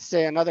 let's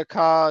say another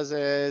cause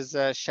is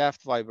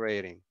shaft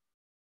vibrating.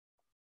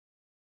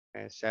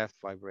 Okay, shaft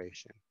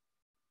vibration.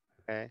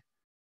 Okay.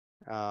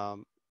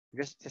 Um,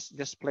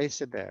 just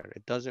place it there.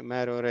 It doesn't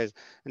matter what it is.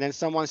 And then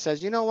someone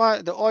says, you know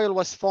what? The oil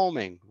was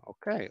foaming.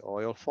 Okay,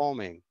 oil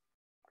foaming.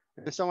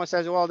 And someone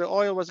says, well, the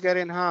oil was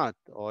getting hot.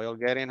 Oil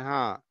getting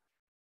hot.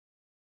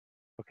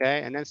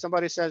 Okay, and then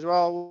somebody says,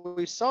 well,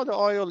 we saw the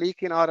oil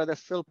leaking out of the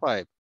fill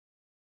pipe.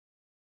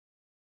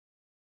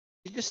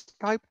 just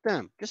type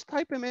them. Just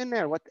type them in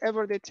there,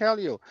 whatever they tell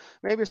you.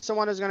 Maybe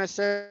someone is going to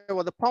say,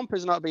 well, the pump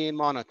is not being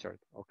monitored.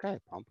 Okay,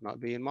 pump not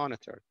being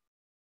monitored.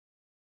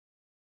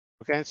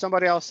 Okay, and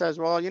somebody else says,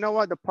 well, you know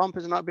what? The pump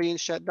is not being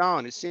shut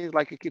down. It seems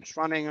like it keeps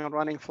running and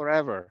running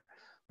forever.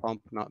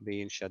 Pump not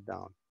being shut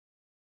down.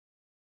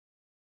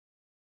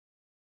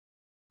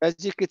 As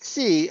you could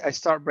see, I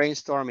start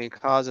brainstorming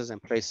causes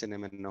and placing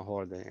them in the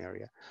holding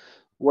area.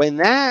 When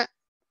that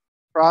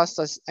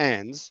process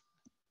ends,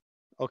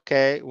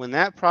 okay, when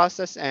that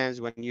process ends,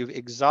 when you've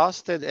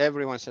exhausted,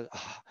 everyone says,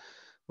 oh,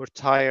 we're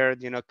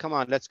tired, you know, come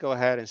on, let's go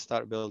ahead and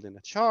start building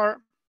a chart.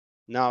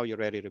 Now you're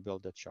ready to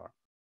build the chart.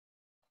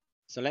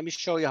 So let me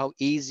show you how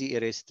easy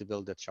it is to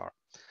build a chart.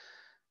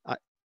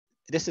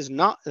 This is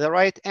not the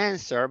right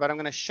answer, but I'm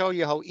going to show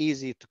you how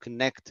easy to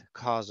connect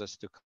causes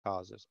to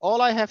causes.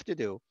 All I have to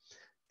do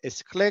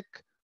is click,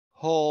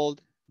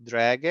 hold,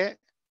 drag it,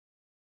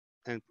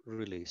 and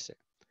release it.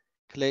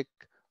 Click,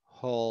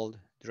 hold,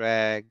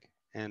 drag,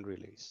 and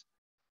release.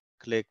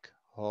 Click,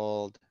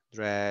 hold,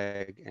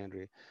 drag, and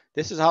release.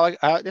 This is how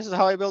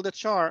I build a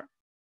chart.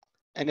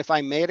 And if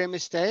I made a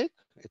mistake,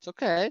 it's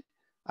okay.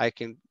 I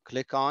can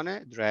click on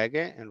it, drag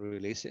it, and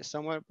release it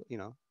somewhere, you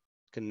know,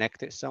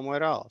 connect it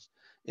somewhere else.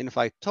 And if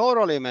I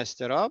totally messed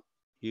it up,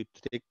 you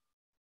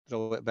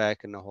throw it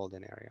back in the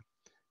holding area.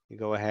 You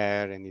go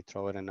ahead and you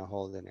throw it in the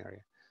holding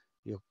area.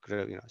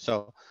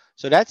 So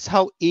that's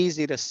how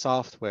easy the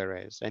software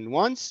is. And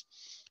once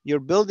you're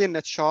building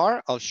the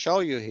chart, I'll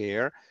show you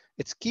here,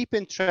 it's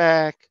keeping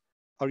track.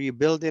 Are you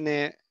building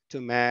it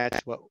to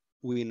match what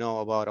we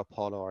know about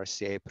Apollo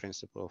RCA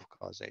principle of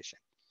causation?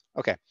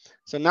 Okay,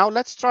 so now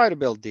let's try to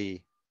build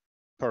the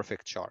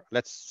perfect chart.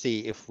 Let's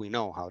see if we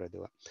know how to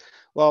do it.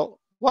 Well,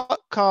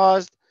 what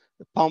caused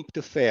the pump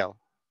to fail?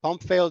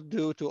 Pump failed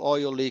due to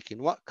oil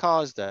leaking. What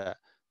caused that?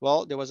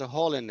 Well, there was a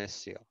hole in this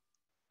seal.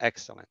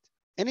 Excellent.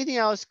 Anything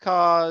else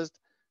caused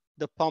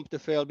the pump to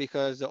fail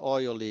because the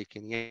oil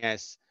leaking?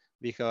 Yes,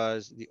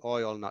 because the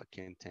oil not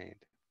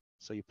contained.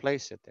 So you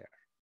place it there.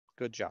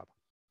 Good job.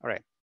 All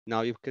right,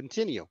 now you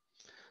continue.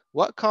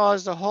 What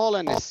caused the hole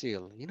in the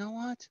seal? You know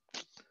what?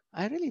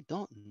 I really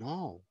don't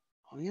know.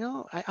 You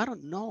know, I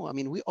don't know. I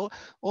mean,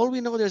 all we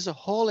know there's a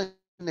hole in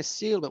the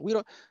seal, but we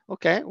don't.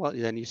 Okay, well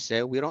then you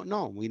say we don't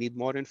know. We need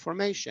more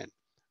information.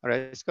 All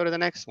right, let's go to the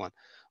next one.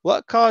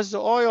 What caused the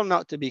oil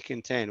not to be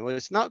contained? Well,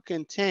 it's not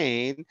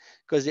contained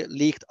because it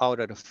leaked out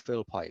of the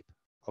fill pipe.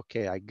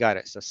 Okay, I got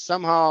it. So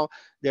somehow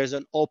there's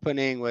an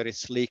opening where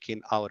it's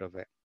leaking out of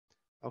it.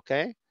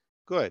 Okay,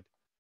 good.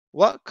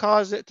 What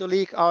caused it to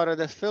leak out of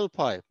the fill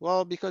pipe?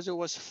 Well, because it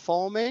was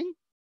foaming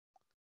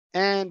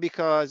and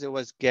because it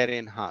was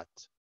getting hot.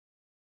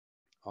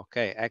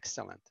 Okay,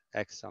 excellent,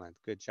 excellent,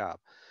 good job.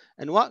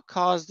 And what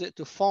caused it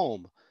to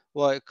foam?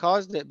 Well, it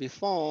caused it to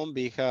foam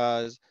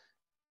because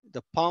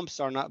the pumps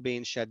are not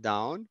being shut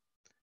down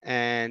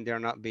and they're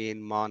not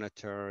being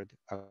monitored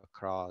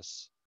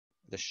across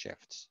the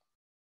shifts.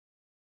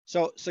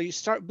 So you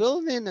start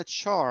building a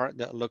chart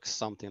that looks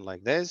something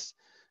like this.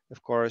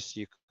 Of course,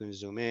 you can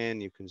zoom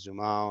in, you can zoom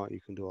out, you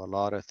can do a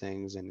lot of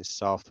things in the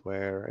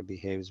software. It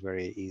behaves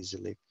very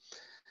easily.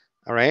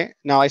 All right,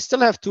 now I still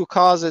have two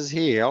causes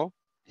here,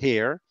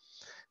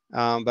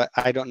 but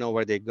I don't know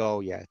where they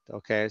go yet.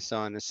 Okay,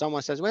 so and if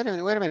someone says, wait a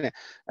minute,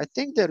 I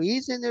think the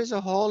reason there's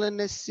a hole in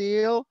the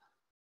seal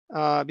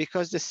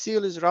because the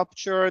seal is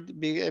ruptured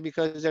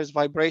because there's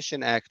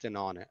vibration acting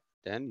on it.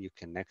 Then you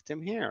connect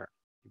them here,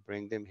 you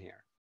bring them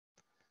here.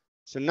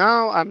 So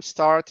now I'm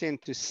starting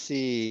to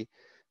see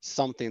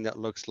something that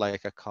looks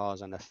like a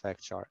cause and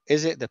effect chart.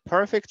 Is it the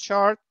perfect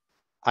chart?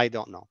 I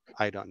don't know.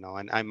 I don't know.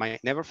 And I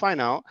might never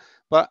find out,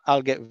 but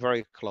I'll get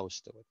very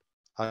close to it.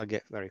 I'll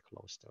get very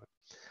close to it.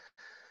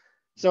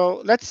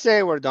 So let's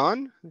say we're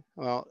done.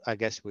 Well, I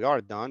guess we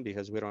are done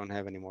because we don't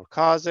have any more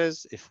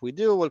causes. If we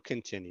do, we'll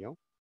continue,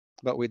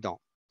 but we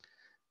don't.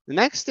 The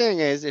next thing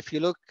is, if you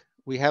look,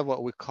 we have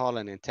what we call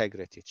an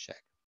integrity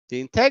check. The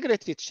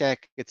integrity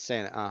check, it's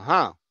saying,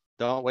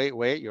 don't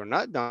wait, you're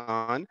not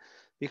done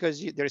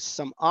because there's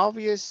some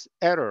obvious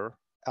error,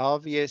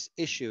 obvious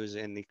issues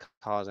in the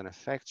cause and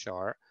effect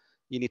chart.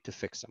 You need to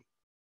fix them.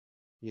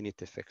 You need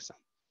to fix them.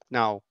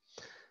 Now,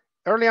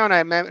 early on, I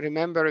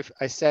remember if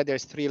I said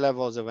there's 3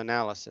 levels of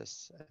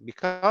analysis.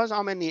 Because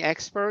I'm in the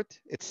expert,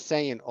 it's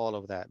saying all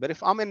of that. But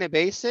if I'm in the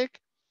basic,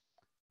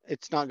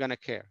 it's not going to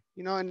care.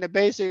 You know, in the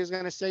basic, it's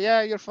going to say,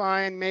 yeah, you're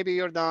fine. Maybe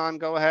you're done.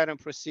 Go ahead and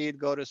proceed.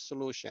 Go to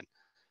solution.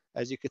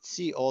 As you could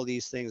see, all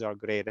these things are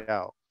grayed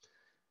out.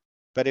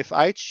 But if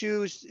I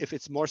choose, if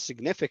it's more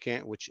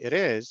significant, which it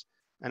is,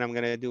 and I'm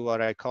going to do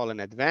what I call an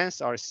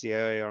advanced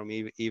RCA or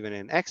maybe even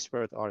an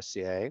expert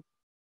RCA,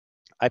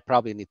 I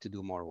probably need to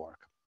do more work.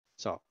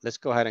 So let's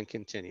go ahead and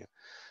continue.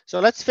 So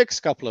let's fix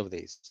a couple of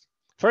these.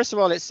 First of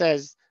all, it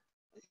says,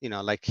 you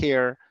know, like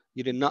here,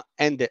 you did not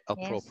end it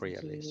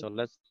appropriately. Yes,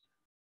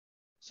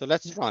 so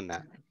let's run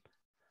that.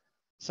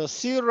 So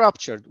seal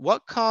ruptured.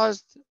 What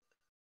caused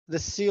the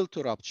seal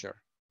to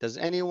rupture? Does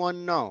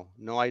anyone know?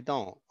 No, I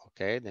don't.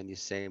 Okay, then you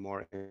say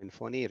more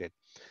info needed.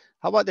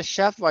 How about the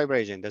shaft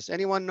vibration? Does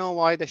anyone know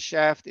why the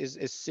shaft is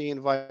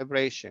seeing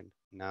vibration?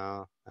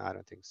 No, I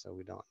don't think so.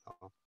 We don't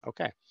know.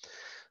 Okay.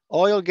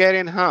 Oil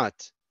getting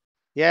hot.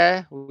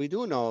 Yeah, we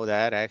do know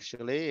that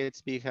actually.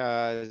 It's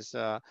because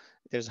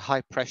there's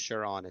high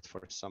pressure on it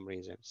for some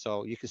reason.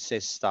 So you could say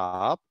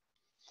stop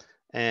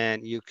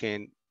and you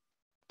can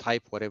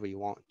type whatever you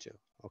want to,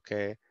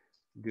 okay?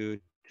 Due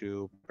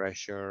to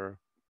pressure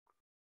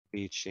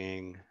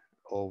reaching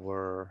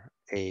over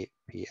 8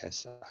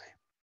 psi,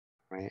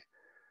 right?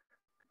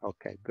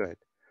 Okay, good.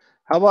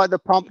 How about the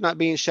pump not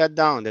being shut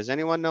down? Does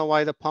anyone know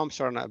why the pumps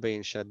are not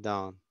being shut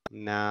down?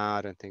 No,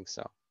 I don't think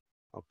so.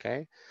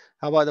 Okay.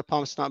 How about the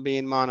pumps not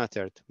being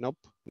monitored? Nope.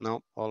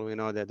 Nope. All we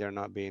know that they're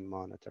not being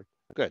monitored.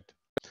 Good.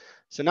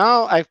 So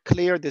now I've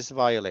cleared this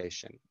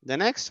violation. The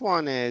next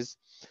one is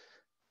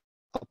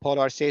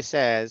Apollo RCA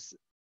says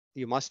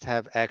you must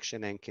have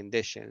action and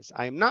conditions.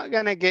 I'm not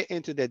going to get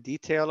into the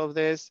detail of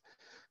this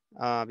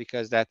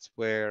because that's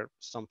where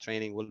some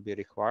training will be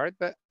required.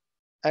 But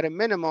at a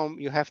minimum,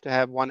 you have to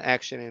have one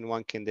action and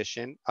one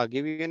condition. I'll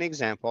give you an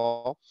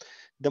example.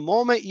 The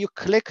moment you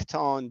clicked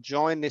on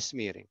join this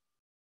meeting,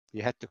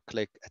 you had to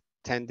click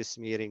attend this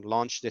meeting,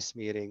 launch this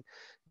meeting.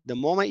 The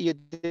moment you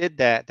did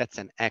that, that's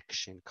an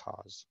action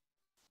cause.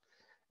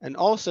 And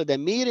also the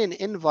meeting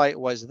invite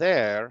was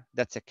there,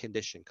 that's a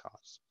condition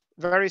cause.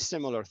 Very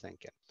similar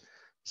thinking.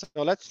 So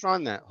let's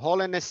run that.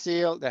 Hole in the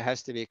seal, there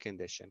has to be a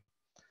condition.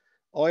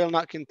 Oil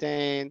not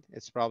contained,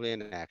 it's probably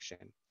an action.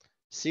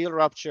 Seal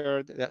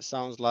ruptured, that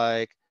sounds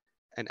like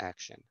an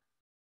action.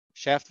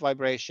 Shaft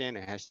vibration,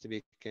 it has to be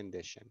a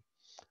condition.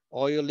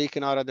 Oil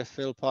leaking out of the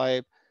fill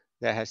pipe,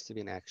 that has to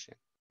be an action.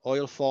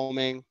 Oil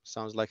foaming,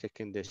 sounds like a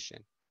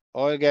condition.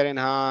 Oil getting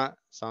hot,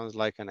 sounds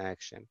like an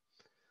action.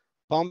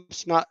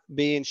 Pumps not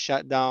being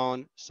shut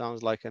down,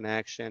 sounds like an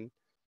action.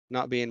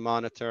 Not being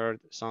monitored,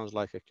 sounds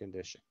like a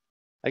condition.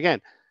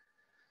 Again,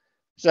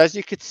 so as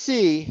you could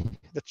see,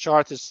 the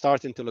chart is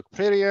starting to look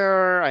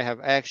prettier. I have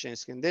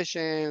actions,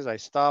 conditions. I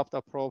stopped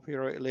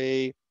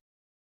appropriately.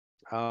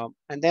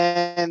 And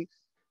then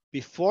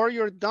before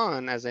you're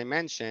done, as I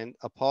mentioned,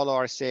 Apollo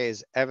RCA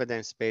is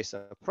evidence-based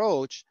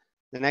approach.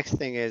 The next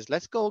thing is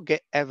let's go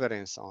get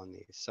evidence on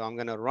these. So I'm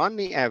going to run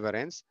the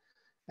evidence.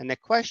 And the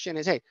question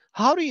is, hey,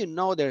 how do you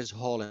know there's a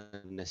hole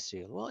in the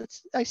seal? Well,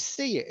 I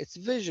see it. It's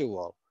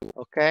visual.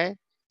 Okay.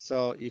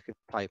 So you could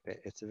type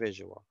it. It's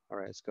visual. All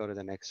right. Let's go to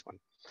the next one.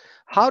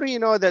 How do you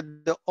know that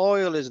the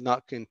oil is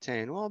not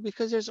contained? Well,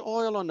 because there's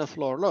oil on the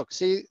floor. Look,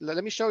 see,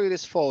 let me show you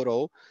this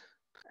photo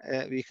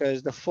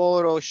because the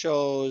photo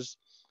shows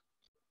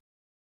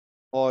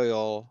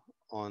oil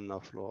on the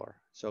floor.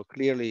 So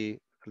clearly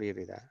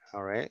that.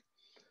 All right.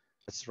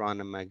 Let's run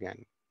them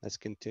again. Let's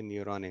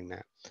continue running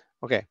that.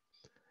 Okay.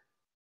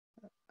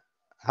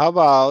 How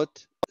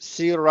about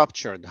seal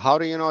ruptured? How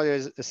do you know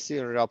there's a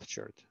seal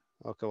ruptured?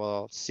 Okay,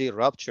 well, seal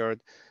ruptured,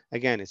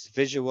 again, it's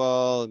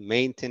visual,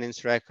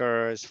 maintenance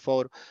records,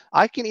 photo.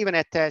 I can even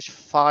attach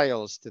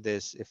files to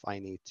this if I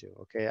need to,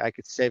 okay? I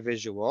could say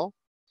visual.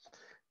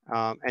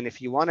 And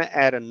if you want to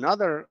add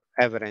another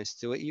evidence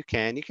to it, you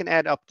can. You can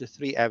add up to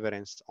 3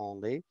 evidence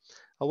only.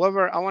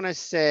 However, I want to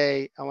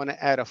say, I want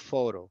to add a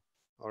photo,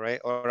 all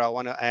right? Or I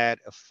want to add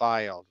a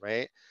file,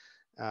 right?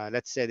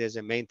 Let's say there's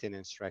a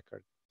maintenance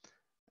record.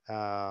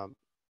 Um,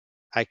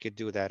 I could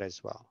do that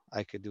as well.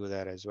 I could do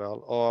that as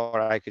well, or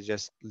I could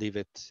just leave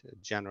it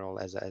general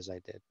as I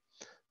did.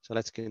 So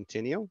let's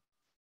continue.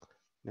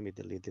 Let me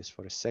delete this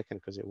for a second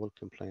because it will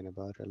complain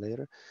about it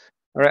later.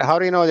 All right, how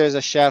do you know there's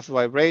a shaft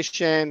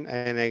vibration?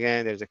 And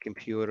again, there's a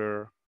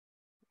computer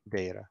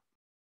data.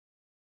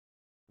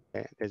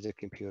 Okay, there's a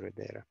computer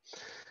data.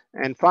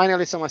 And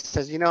finally, someone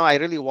says, you know, I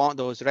really want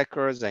those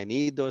records. I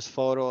need those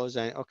photos.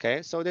 And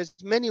okay, so there's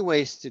many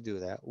ways to do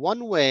that.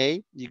 One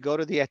way, you go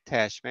to the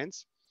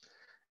attachments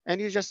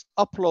and you just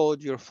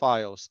upload your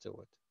files to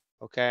it.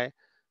 Okay,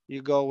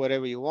 you go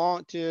wherever you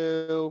want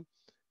to,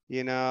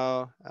 you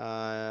know,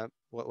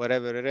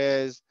 whatever it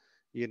is.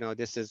 You know,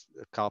 this is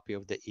a copy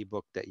of the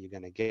ebook that you're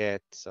gonna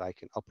get, so I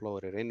can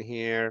upload it in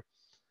here.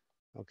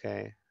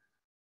 Okay,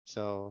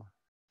 so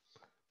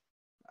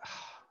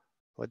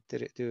what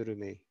did it do to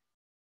me?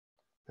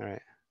 All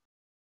right.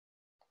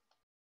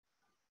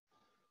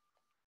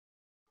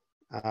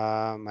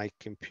 My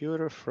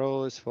computer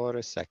froze for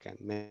a second.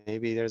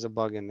 Maybe there's a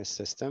bug in the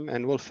system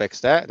and we'll fix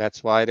that.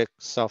 That's why the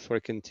software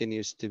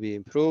continues to be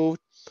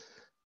improved.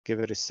 Give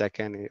it a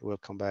second, it will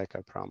come back.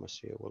 I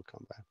promise you it will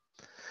come back.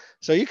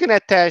 So you can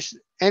attach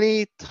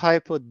any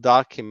type of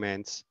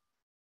documents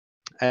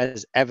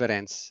as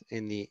evidence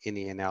in the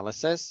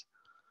analysis.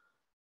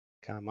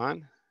 Come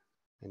on,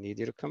 I need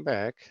you to come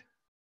back.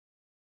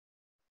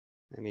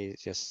 Let me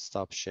just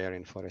stop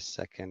sharing for a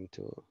second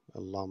to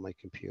allow my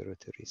computer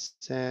to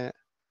reset.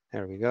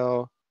 There we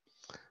go.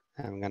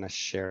 I'm gonna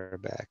share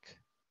back.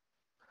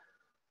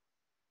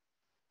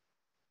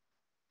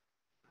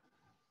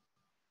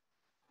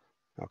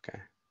 Okay.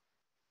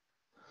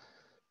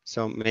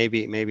 So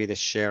maybe the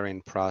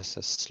sharing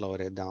process slowed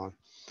it down.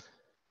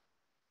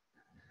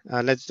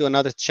 Let's do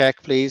another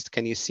check, please.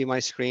 Can you see my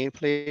screen,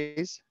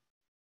 please?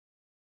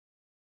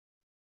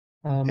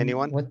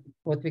 Anyone?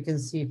 What we can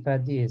see,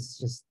 Fadi, is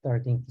just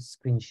starting to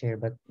screen share,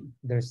 but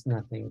there's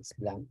nothing. It's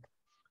blank.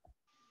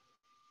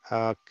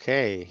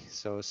 Okay,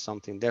 so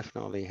something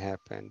definitely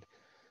happened.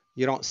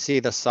 You don't see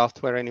the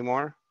software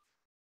anymore?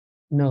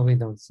 No, we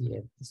don't see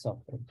it. The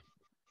software.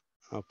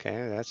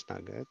 Okay, that's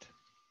not good.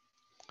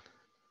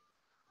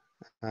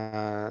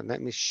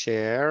 Let me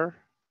share.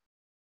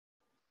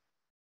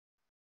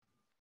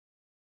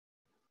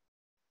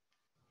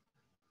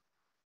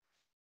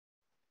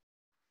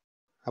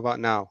 How about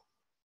now?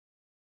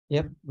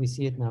 Yep, we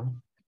see it now.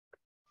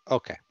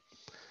 Okay.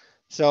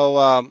 So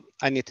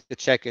I need to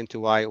check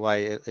into why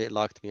it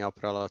locked me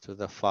up relative to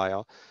the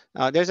file.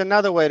 There's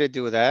another way to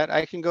do that.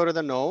 I can go to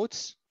the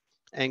notes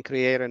and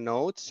create a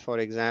notes. For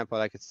example,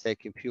 I could say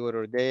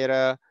computer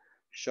data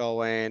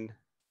showing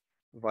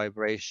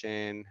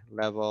vibration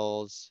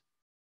levels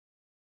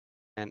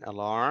and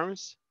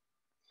alarms.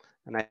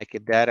 And I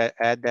could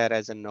add that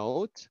as a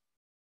note,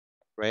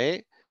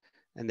 right?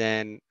 And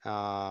then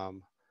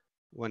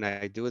when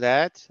I do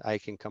that, I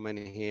can come in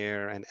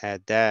here and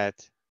add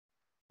that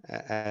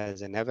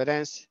as an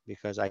evidence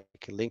because I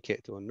can link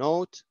it to a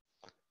note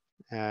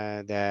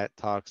that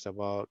talks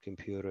about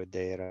computer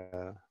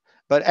data.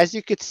 But as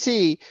you could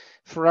see,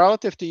 for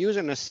relative to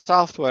using the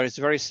software, it's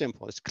very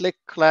simple. It's click,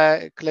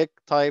 click,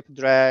 type,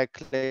 drag,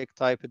 click,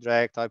 type,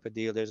 drag, type of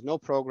deal. There's no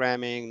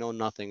programming, no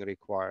nothing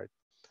required.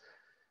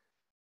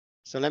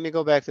 So let me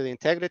go back to the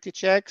integrity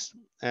checks.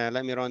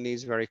 Let me run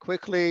these very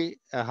quickly.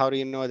 How do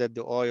you know that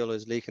the oil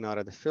is leaking out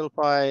of the fill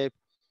pipe?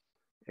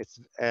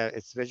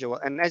 It's visual.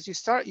 And as you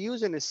start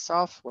using this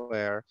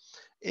software,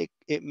 it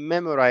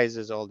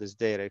memorizes all this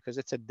data because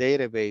it's a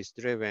database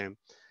driven.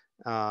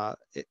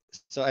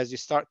 So as you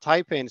start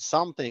typing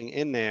something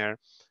in there,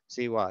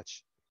 see,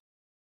 watch,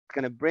 it's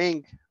going to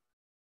bring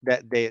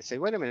that data. Say,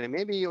 wait a minute,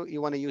 maybe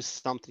you want to use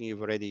something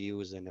you've already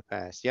used in the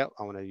past. Yep,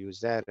 I want to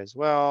use that as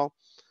well.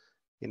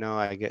 You know,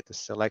 I get to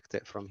select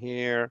it from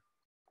here.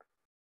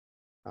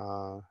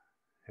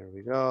 Here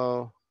we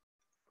go.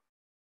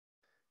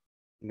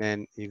 And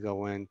then you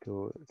go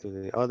into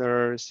the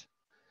others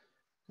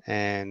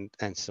and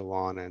so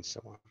on and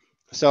so on.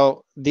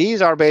 So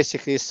these are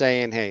basically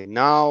saying, hey,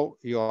 now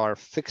you are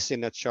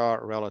fixing a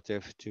chart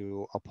relative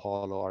to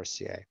Apollo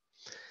RCA.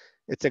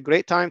 It's a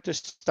great time to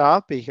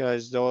stop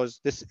because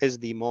this is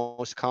the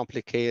most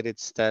complicated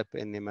step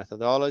in the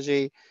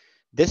methodology.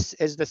 This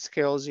is the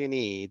skills you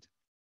need.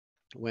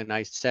 When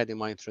I said in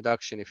my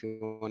introduction, if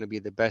you want to be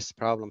the best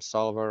problem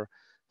solver,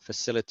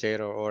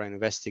 facilitator, or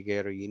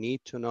investigator, you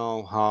need to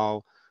know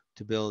how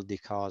to build the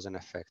cause and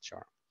effect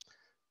chart.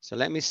 So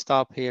let me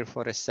stop here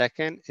for a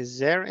second. Is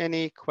there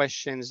any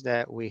questions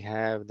that we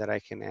have that I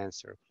can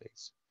answer,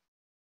 please?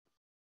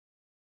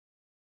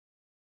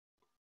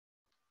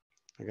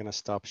 I'm gonna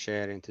stop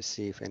sharing to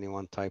see if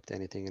anyone typed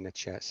anything in the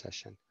chat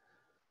session.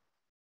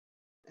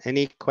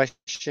 Any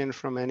question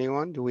from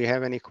anyone? Do we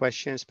have any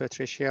questions,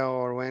 Patricia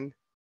or Win?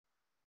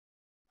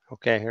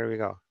 Okay, here we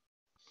go.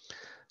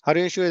 How do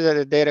you ensure that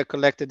the data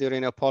collected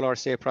during a Apollo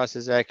RCA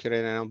process is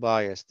accurate and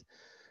unbiased?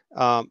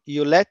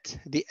 You let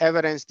the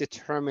evidence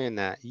determine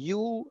that.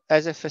 You,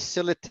 as a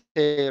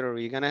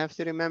facilitator, you're going to have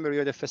to remember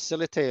you're the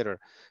facilitator.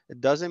 It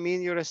doesn't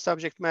mean you're a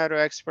subject matter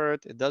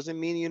expert. It doesn't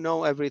mean you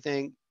know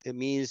everything. It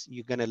means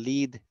you're going to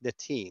lead the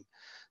team.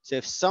 So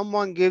if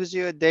someone gives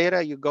you a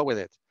data, you go with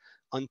it.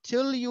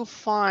 Until you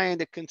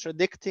find a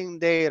contradicting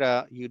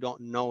data, you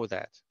don't know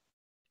that.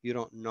 You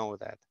don't know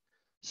that.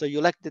 So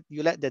you let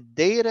the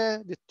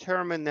data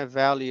determine the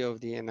value of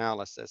the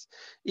analysis.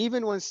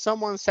 Even when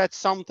someone said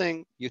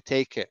something, you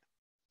take it.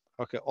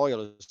 Okay,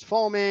 oil is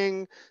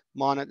foaming,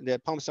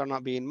 the pumps are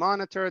not being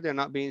monitored, they're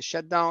not being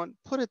shut down,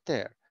 put it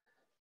there.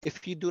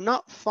 If you do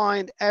not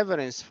find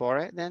evidence for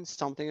it, then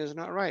something is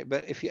not right.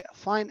 But if you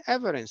find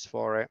evidence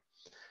for it,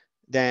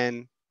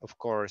 then of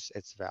course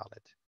it's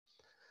valid.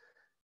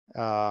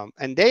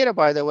 And data,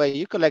 by the way,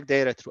 you collect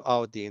data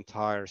throughout the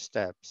entire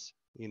steps.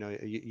 You know,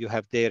 you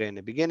have data in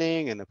the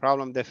beginning and the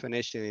problem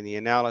definition and the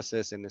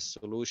analysis and the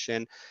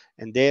solution,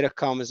 and data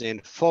comes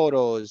in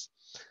photos,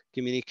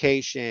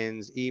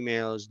 communications,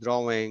 emails,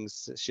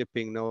 drawings,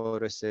 shipping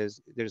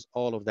notices. There's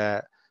all of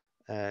that.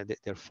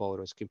 Their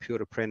photos,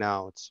 computer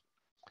printouts.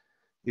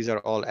 These are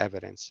all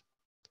evidence.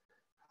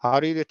 How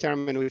do you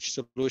determine which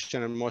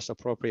solution is most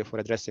appropriate for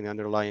addressing the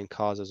underlying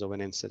causes of an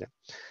incident?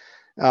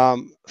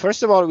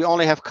 First of all, we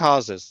only have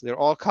causes. They're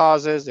all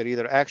causes. They're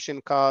either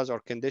action cause or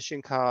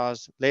condition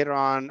cause. Later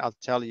on, I'll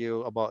tell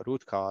you about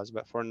root cause,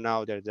 but for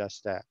now, they're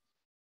just that.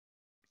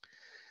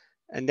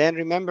 And then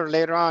remember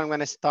later on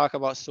when I talk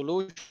about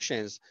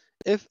solutions,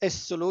 if a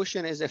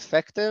solution is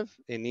effective,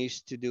 it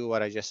needs to do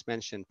what I just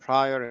mentioned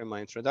prior in my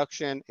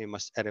introduction. It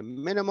must at a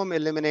minimum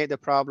eliminate the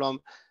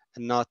problem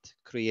and not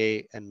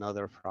create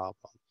another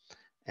problem.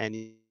 And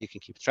you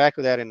can keep track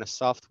of that in the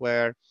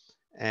software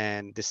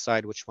and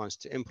decide which ones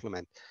to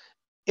implement.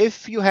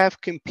 If you have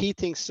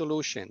competing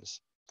solutions,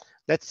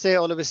 let's say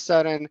all of a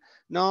sudden,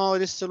 no,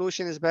 this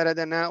solution is better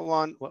than that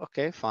one. Well,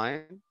 okay,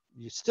 fine.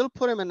 You still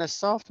put them in the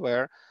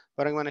software,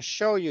 but I'm going to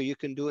show you, you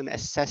can do an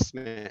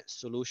assessment,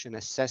 solution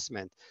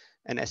assessment.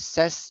 and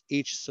assess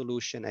each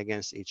solution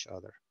against each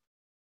other.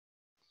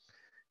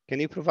 Can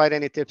you provide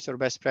any tips or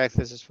best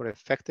practices for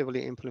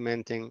effectively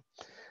implementing?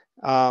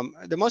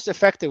 The most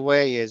effective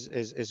way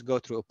is go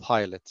through a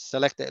pilot.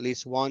 Select at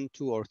least 1,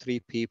 2, or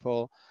 3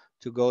 people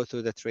to go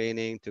through the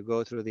training, to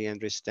go through the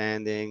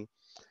understanding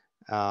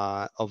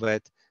of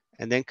it,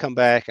 and then come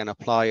back and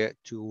apply it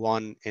to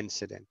one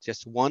incident.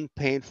 Just one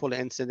painful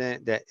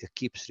incident that it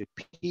keeps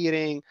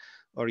repeating,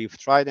 or you've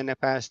tried in the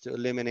past to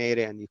eliminate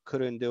it and you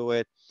couldn't do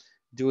it.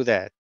 Do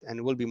that, and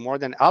I'll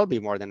be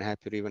more than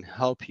happy to even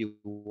help you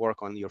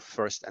work on your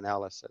first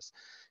analysis.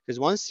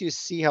 Because once you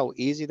see how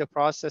easy the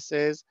process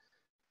is,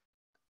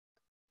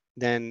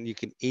 then you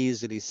can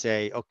easily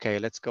say, okay,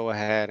 let's go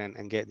ahead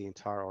and get the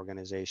entire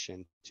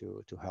organization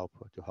to help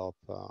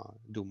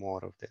do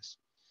more of this.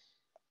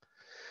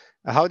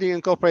 How do you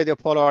incorporate the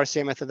Apollo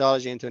RCA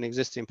methodology into an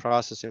existing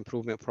process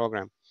improvement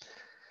program?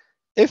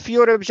 If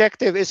your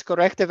objective is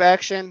corrective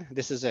action,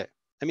 this is it.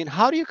 I mean,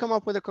 how do you come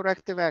up with a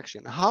corrective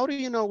action? How do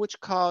you know which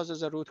cause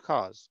is a root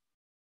cause?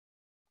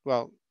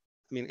 Well,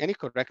 I mean, any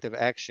corrective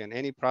action,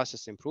 any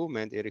process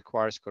improvement, it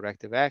requires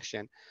corrective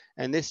action,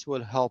 and this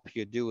will help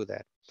you do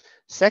that.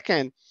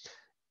 Second,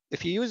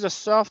 if you use the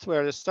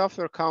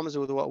software comes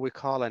with what we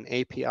call an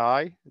API,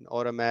 an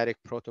automatic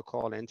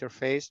protocol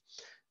interface,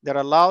 that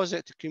allows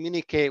it to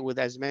communicate with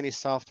as many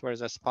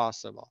softwares as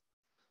possible.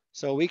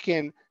 So you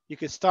can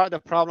start the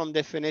problem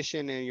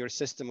definition in your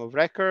system of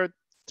record,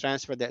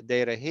 transfer that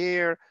data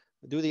here,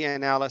 do the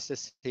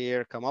analysis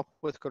here, come up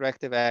with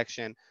corrective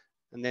action,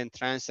 and then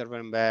transfer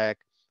them back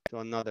to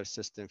another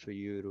system for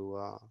you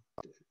to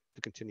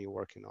continue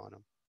working on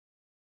them.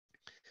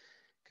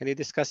 Can you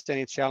discuss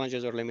any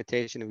challenges or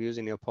limitation of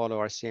using the Apollo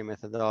RCA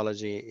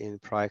methodology in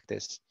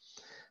practice?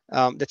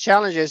 The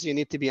challenge is you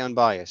need to be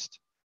unbiased.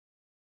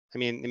 I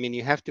mean,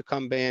 you have to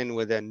come in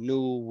with a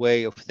new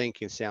way of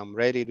thinking. Say, I'm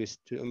ready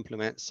to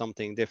implement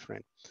something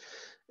different.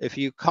 If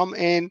you come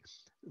in,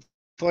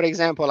 for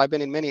example, I've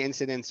been in many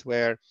incidents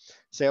where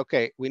say,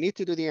 okay, we need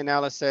to do the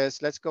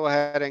analysis. Let's go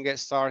ahead and get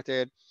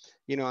started.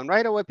 And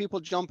right away people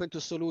jump into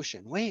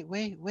solution. Wait.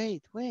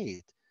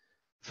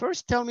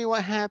 First, tell me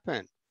what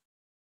happened.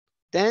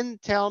 Then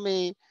tell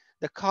me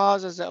the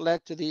causes that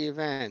led to the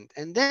event.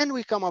 And then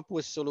we come up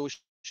with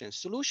solutions.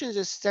 Solutions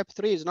is step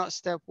 3, is not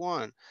step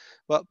 1.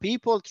 But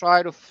people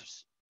try to, of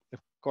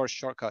course,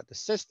 shortcut the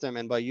system.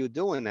 And by you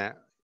doing that,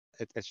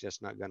 it's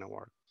just not going to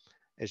work.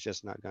 It's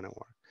just not going to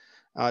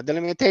work. The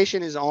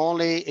limitation is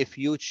only if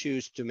you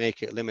choose to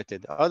make it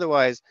limited.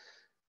 Otherwise,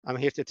 I'm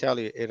here to tell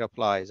you it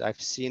applies.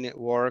 I've seen it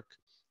work.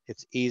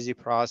 It's easy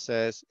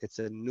process. It's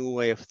a new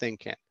way of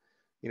thinking.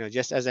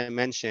 Just as I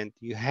mentioned,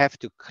 you have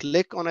to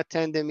click on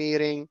attend the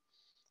meeting,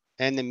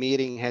 and the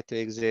meeting had to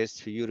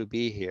exist for you to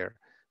be here.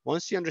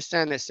 Once you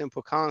understand that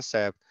simple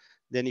concept,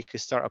 then you can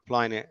start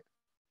applying it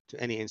to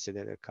any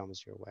incident that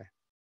comes your way.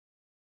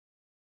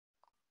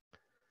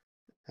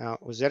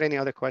 Was there any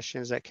other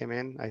questions that came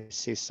in? I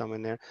see some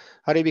in there.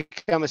 How do you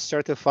become a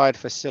certified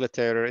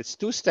facilitator? It's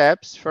 2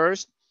 steps.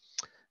 First,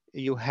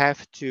 you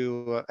have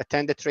to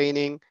attend the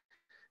training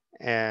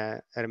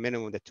at a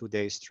minimum of the 2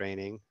 days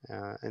training.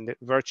 And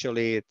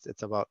virtually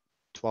it's about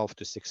 12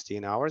 to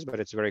 16 hours, but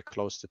it's very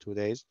close to 2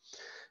 days.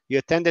 You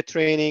attend the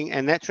training,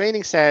 and that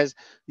training says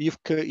you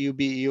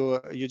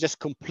just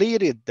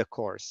completed the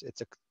course.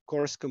 It's a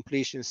course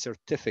completion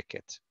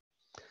certificate.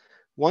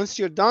 Once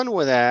you're done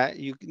with that,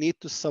 you need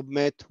to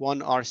submit 1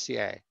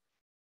 RCA.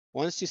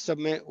 Once you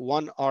submit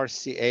 1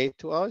 RCA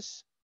to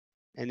us,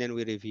 and then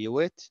we review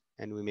it,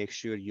 and we make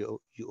sure you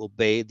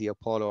obey the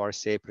Apollo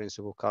RCA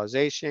principle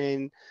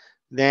causation,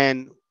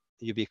 then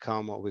you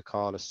become what we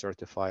call a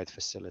certified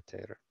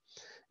facilitator.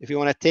 If you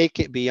want to take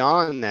it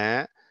beyond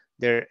that,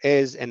 there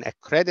is an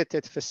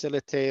accredited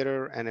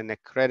facilitator and an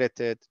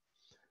accredited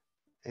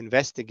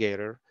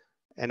investigator.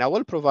 And I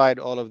will provide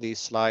all of these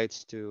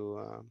slides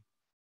to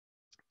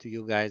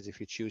you guys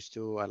if you choose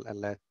to. I'll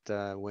let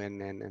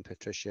Win and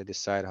Patricia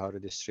decide how to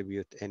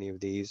distribute any of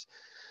these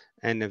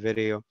and the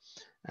video.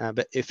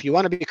 But if you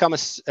want to become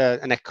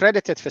an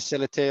accredited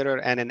facilitator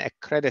and an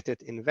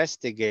accredited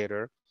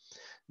investigator,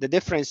 the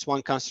difference,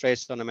 one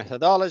concentrates on the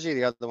methodology,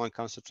 the other one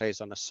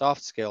concentrates on the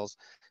soft skills.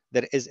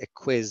 There is a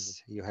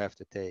quiz you have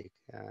to take.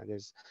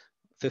 There's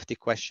 50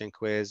 question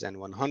quiz and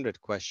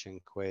 100 question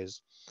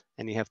quiz,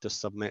 and you have to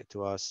submit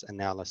to us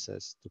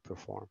analysis to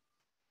perform.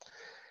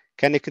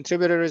 Can the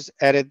contributors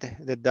edit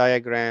the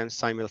diagram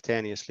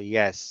simultaneously?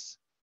 Yes.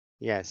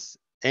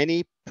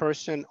 Any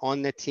person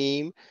on the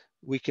team,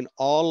 we can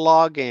all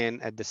log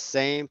in at the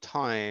same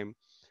time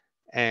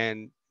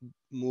and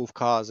move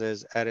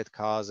causes, edit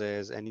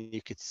causes, and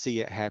you could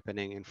see it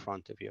happening in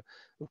front of you.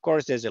 Of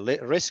course, there's a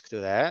risk to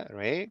that,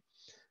 right?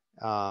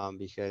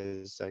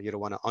 Because you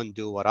don't want to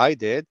undo what I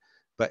did,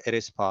 but it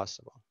is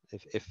possible.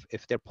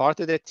 If they're part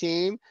of the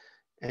team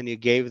and you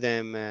gave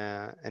them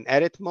an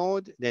edit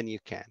mode, then you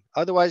can.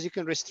 Otherwise, you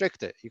can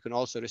restrict it. You can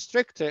also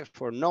restrict it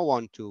for no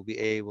one to be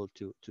able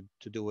to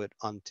do it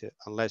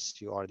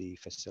unless you are the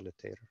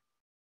facilitator.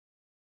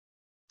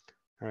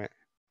 All right.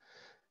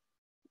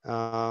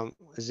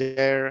 Is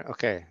there,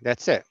 okay,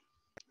 that's it.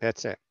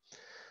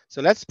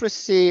 So let's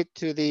proceed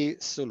to the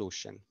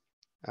solution.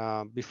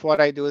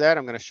 Before I do that,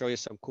 I'm going to show you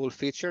some cool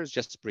features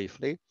just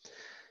briefly.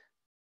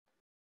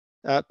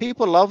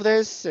 People love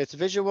this. It's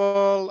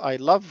visual. I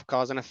love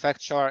cause and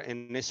effect chart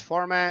in this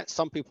format.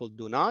 Some people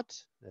do not.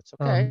 That's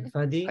okay. I can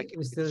Fadi,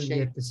 we still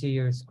share. get to see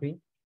your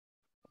screen.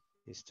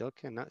 You still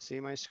cannot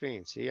see my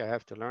screen. See, I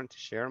have to learn to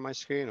share my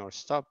screen or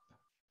stop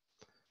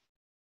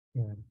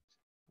Yeah.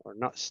 or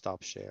not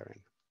stop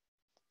sharing.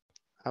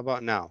 How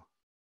about now?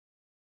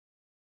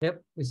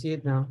 Yep, we see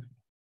it now.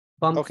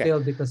 Pump Okay,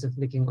 failed because of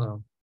leaking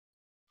oil.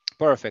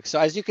 perfect. So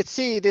as you can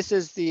see, this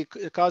is the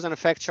cause and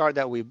effect chart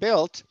that we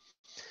built.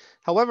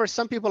 However,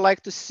 some people like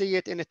to see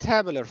it in a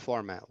tabular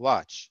format.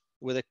 Watch.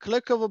 With a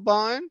click of a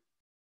button,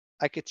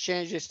 I could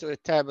change this to a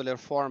tabular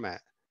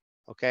format.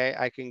 Okay,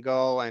 I can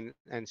go and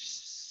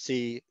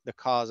see the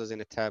causes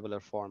in a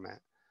tabular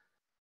format.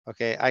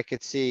 Okay, I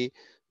could see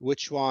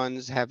which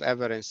ones have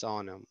evidence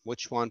on them,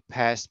 which one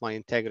passed my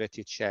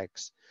integrity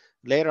checks.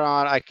 Later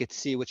on, I could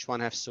see which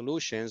one have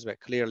solutions, but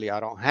clearly I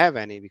don't have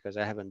any because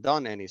I haven't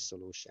done any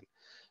solution.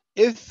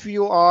 If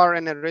you are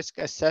in a risk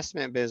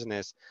assessment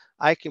business,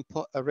 I can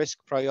put a risk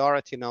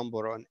priority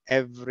number on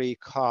every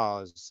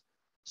cause.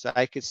 So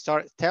I could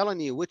start telling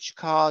you which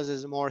cause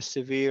is more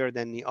severe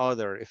than the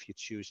other if you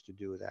choose to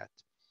do that.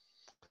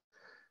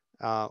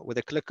 With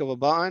a click of a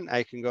button,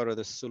 I can go to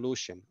the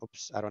solution.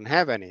 Oops, I don't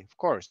have any, of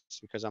course,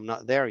 because I'm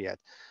not there yet.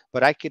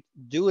 But I could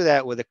do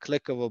that with a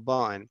click of a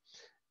button.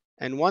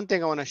 And one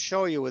thing I want to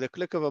show you, with a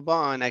click of a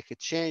button, I could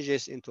change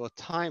this into a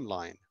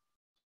timeline.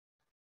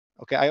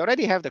 Okay, I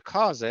already have the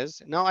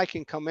causes. Now I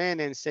can come in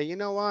and say, you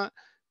know what?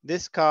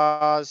 This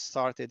cause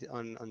started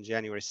on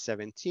January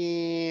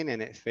 17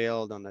 and it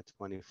failed on the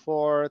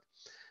 24th.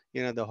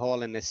 You know, the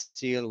hole in the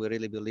steel, we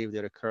really believed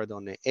it occurred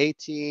on the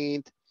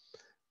 18th.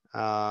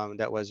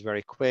 That was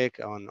very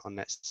quick on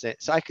that.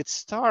 So I could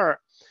start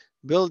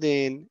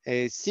building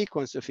a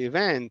sequence of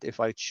event if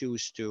I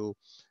choose to,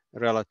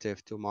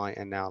 relative to my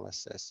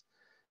analysis.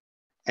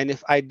 And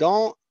if I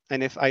don't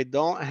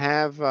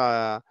have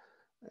that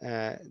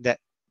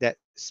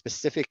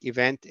specific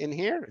event in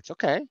here, it's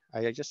okay.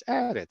 I just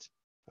add it.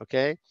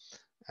 Okay.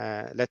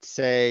 Let's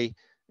say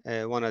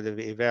one of the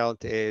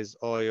event is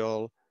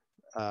oil.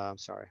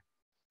 Sorry,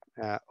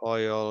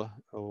 oil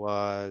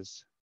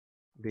was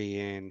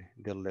being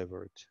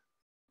delivered.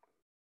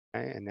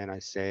 Okay? And then I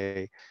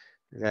say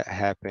that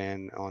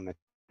happened on the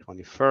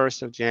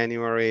 21st of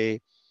January.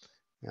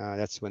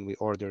 That's when we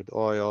ordered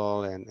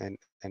oil and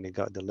it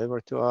got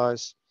delivered to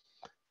us.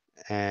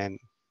 And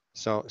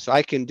so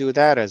I can do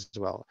that as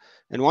well.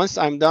 And once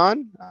I'm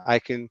done, I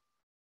can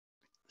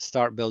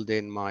start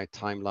building my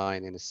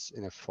timeline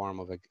in a form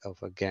of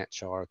a Gantt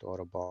chart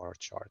or a bar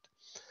chart.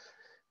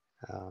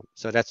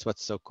 So that's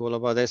what's so cool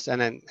about this.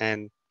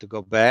 And to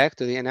go back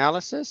to the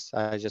analysis,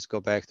 I just go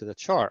back to the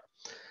chart.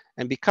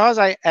 And because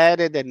I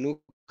added a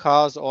new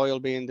cause oil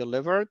being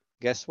delivered,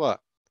 guess what?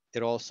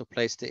 It also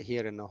placed it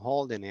here in the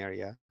holding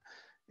area.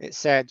 It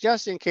said,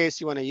 just in case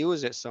you want to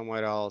use it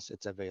somewhere else,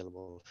 it's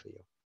available for you.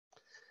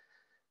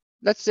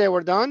 Let's say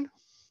we're done.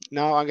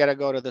 Now I'm going to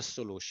go to the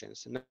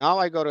solutions. Now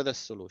I go to the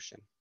solution.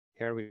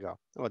 Here we go.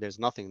 Oh, there's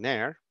nothing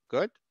there.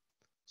 Good.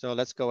 So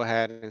let's go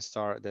ahead and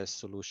start the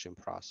solution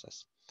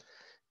process.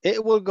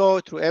 It will go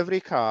through every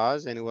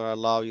cause and it will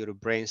allow you to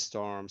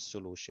brainstorm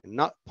solution.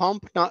 Not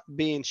pump not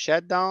being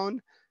shut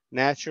down.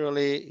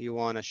 Naturally, you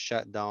want to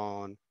shut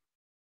down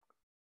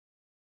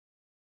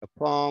the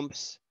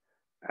pumps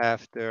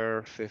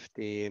after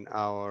 15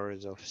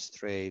 hours of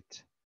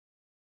straight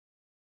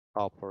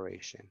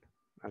operation.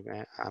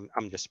 Okay,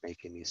 I'm just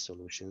making these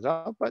solutions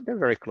up, but they're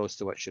very close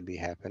to what should be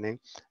happening.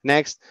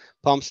 Next,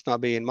 pumps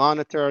not being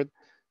monitored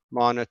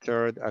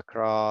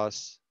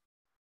across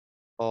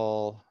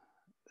all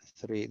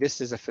three.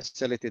 This is a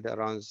facility that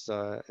runs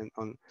uh,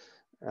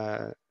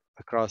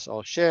 across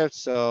all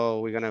shifts, so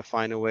we're gonna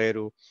find a way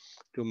to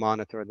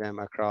monitor them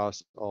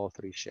across all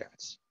three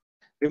shifts.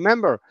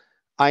 Remember,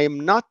 I am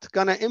not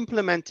going to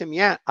implement them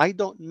yet. I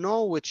don't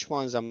know which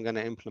ones I'm going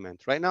to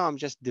implement. Right now, I'm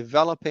just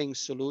developing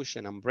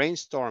solution. I'm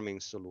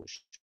brainstorming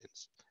solutions.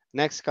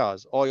 Next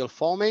cause, oil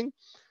foaming.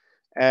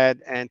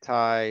 Add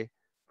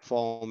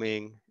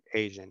anti-foaming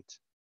agent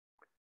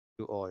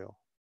to oil.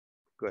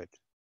 Good.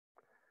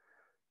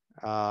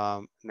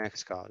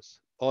 Next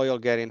cause, oil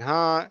getting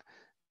hot.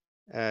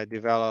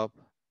 Develop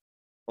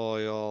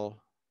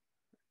oil,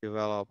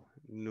 develop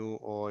new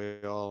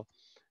oil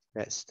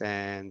that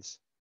stands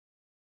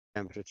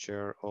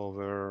temperature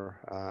over,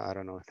 I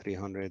don't know,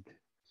 300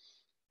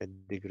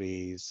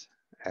 degrees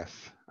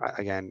F.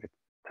 Again,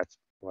 that's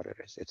what it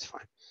is. It's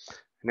fine.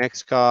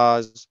 Next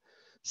cause,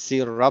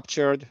 seal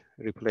ruptured,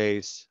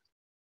 replace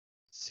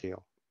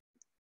seal.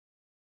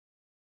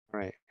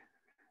 Right,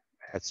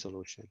 add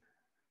solution.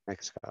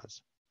 Next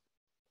cause.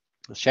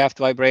 Shaft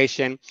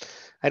vibration.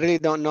 I really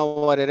don't know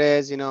what it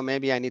is. You know,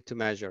 maybe I need to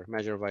measure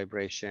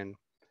vibration,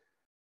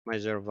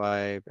 measure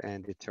vibe,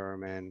 and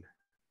determine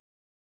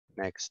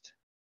next.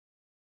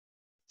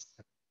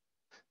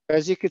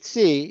 As you could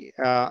see,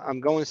 I'm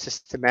going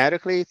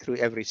systematically through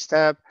every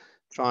step.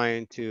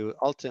 trying to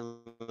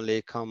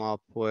ultimately come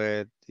up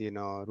with,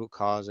 root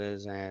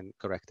causes and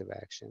corrective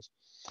actions.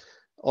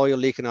 Oil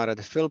leaking out of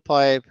the fill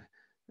pipe,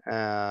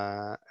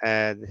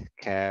 add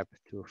cap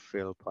to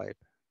fill pipe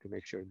to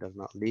make sure it does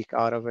not leak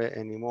out of it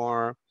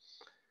anymore.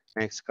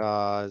 Next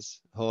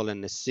cause, hole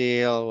in the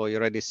seal. Well, you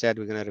already said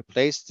we're going to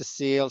replace the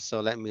seal, so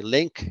let me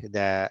link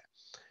that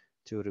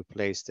to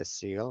replace the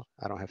seal.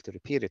 I don't have to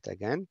repeat it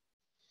again.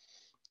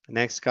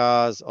 Next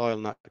cause, oil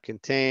not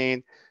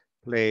contained.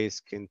 Place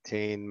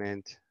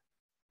containment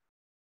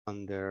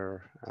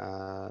under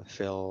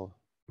fill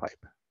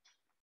pipe.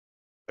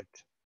 Good.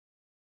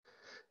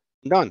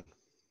 I'm done.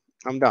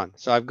 I'm done.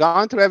 So I've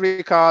gone through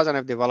every cause and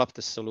I've developed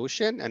a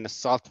solution, and the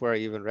software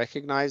even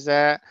recognizes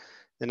that.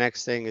 The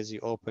next thing is you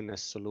open a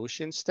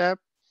solution step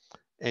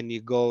and you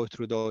go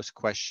through those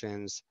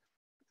questions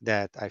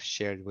that I've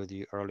shared with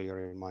you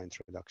earlier in my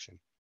introduction.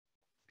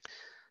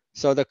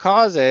 So the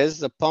cause is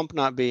the pump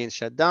not being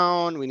shut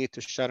down. We need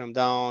to shut them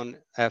down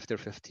after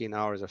 15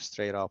 hours of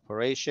straight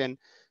operation.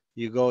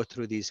 You go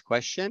through these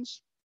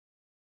questions.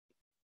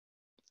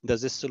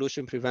 Does this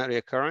solution prevent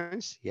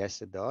reoccurrence?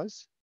 Yes, it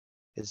does.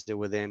 Is it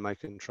within my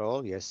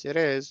control? Yes, it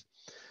is.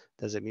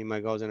 Does it meet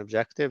my goals and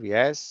objective?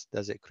 Yes.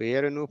 Does it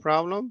create a new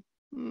problem?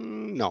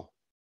 No.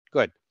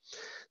 Good.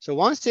 So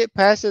once it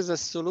passes a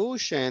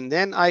solution,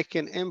 then I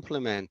can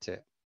implement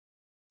it.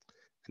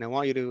 And I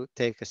want you to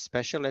take a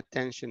special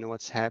attention to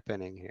what's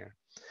happening here.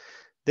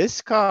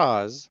 This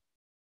cause,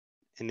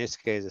 in this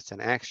case, it's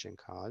an action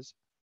cause.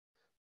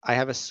 I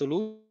have a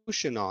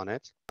solution on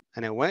it,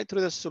 and I went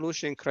through the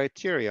solution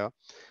criteria.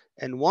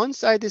 And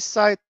once I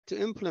decide to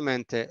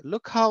implement it,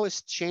 look how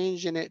it's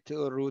changing it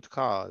to a root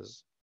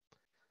cause.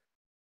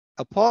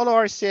 Apollo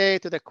RCA,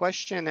 to the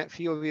question that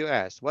few of you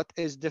asked, what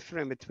is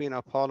different between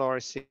Apollo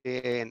RCA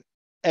and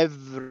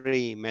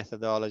every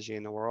methodology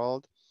in the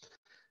world?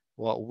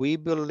 What we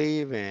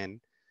believe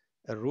in,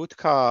 a root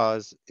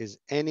cause is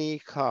any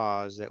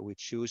cause that we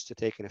choose to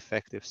take an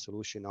effective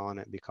solution on,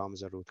 it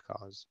becomes a root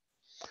cause.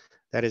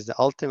 That is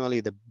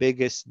ultimately the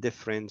biggest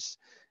difference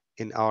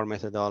in our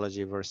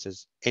methodology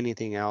versus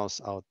anything else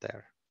out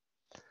there.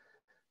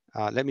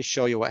 Let me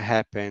show you what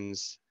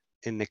happens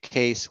in the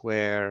case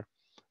where,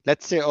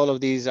 let's say all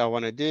of these I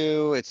want to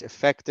do, it's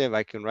effective,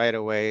 I can right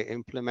away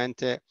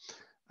implement it.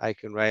 I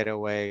can right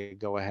away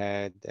go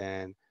ahead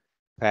and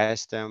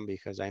pass them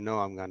because I know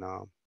I'm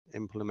gonna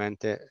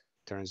implement it.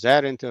 Turns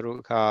that into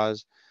root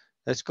cause.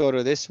 Let's go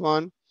to this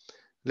one.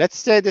 Let's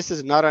say this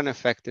is not an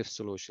effective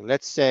solution.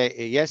 Let's say,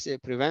 yes,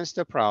 it prevents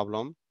the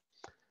problem.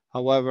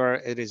 However,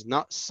 it is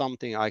not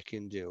something I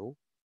can do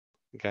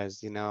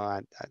because, and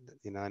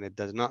it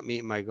does not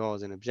meet my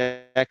goals and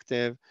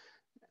objective.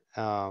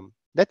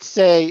 Let's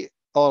say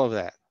all of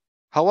that.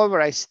 However,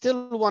 I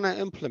still want to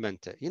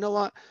implement it. You know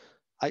what?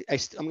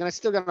 I'm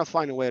still gonna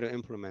find a way to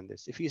implement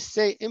this. If you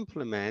say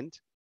implement,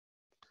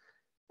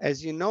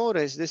 as you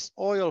notice, this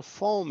oil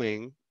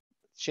foaming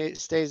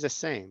stays the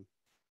same.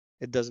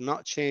 It does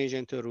not change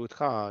into root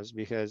cause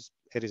because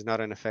it is not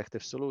an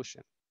effective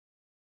solution.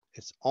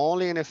 It's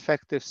only an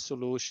effective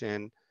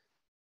solution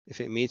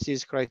if it meets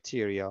these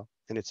criteria,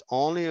 and it's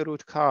only a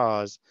root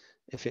cause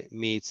if it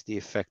meets the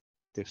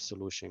effective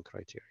solution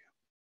criteria.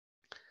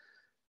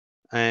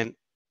 And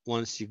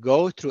once you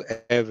go through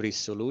every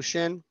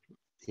solution,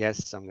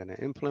 yes, I'm going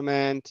to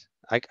implement.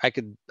 I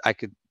could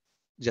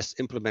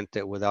just implement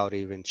it without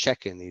even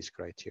checking these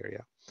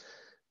criteria,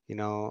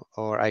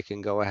 or I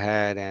can go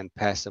ahead and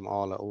pass them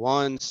all at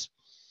once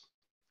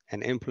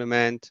and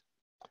implement.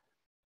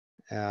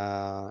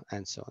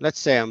 And so let's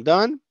say I'm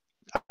done.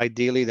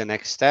 Ideally, the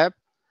next step,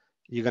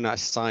 you're going to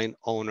assign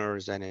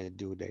owners and a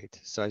due date.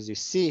 So as you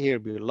see here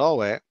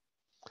below it,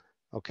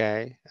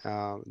 okay,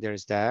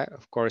 there's that.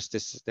 Of course,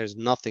 there's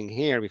nothing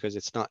here because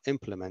it's not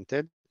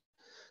implemented.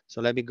 So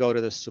let me go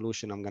to the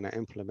solution I'm going to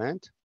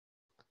implement.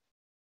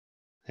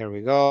 Here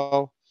we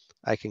go.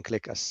 I can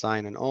click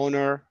assign an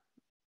owner.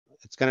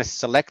 It's going to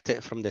select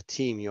it from the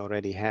team you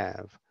already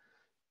have.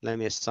 Let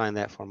me assign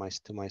that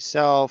to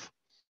myself,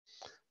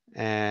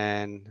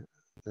 and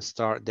the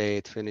start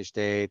date, finish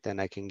date, and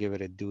I can give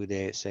it a due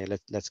date. Say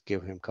let's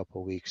give him a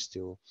couple of weeks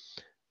to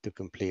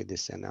complete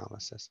this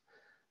analysis.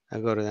 I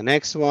go to the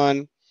next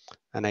one,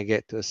 and I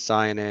get to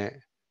assign it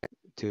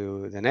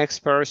to the next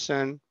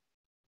person.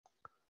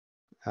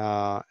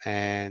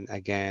 And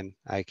again,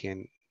 I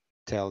can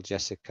tell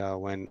Jessica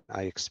when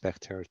I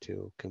expect her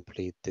to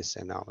complete this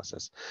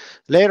analysis.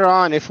 Later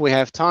on, if we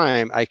have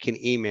time, I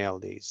can email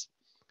these.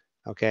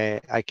 Okay,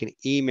 I can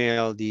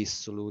email these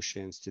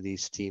solutions to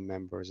these team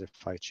members if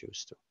I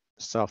choose to.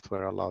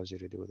 Software allows you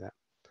to do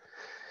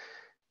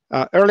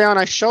that. Early on,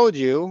 I showed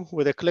you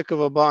with a click of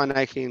a button,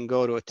 I can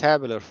go to a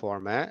tabular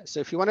format. So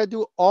if you want to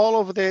do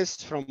all of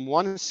this from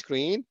one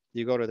screen,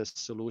 you go to the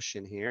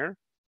solution here.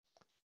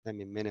 Let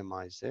me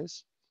minimize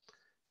this.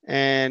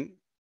 And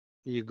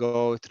you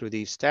go through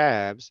these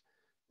tabs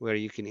where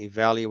you can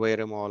evaluate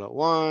them all at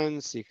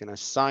once. You can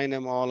assign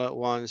them all at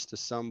once to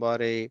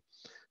somebody,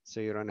 so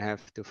you don't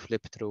have to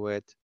flip through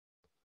it.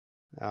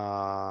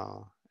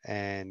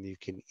 And you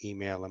can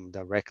email them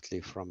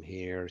directly from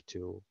here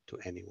to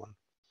anyone.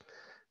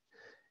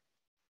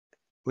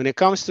 When it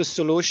comes to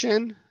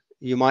solution,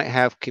 you might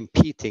have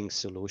competing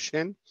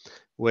solution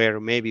where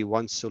maybe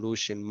one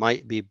solution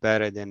might be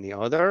better than the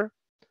other.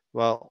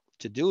 Well,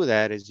 to do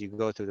that is you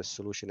go through the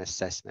solution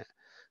assessment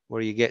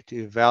where you get to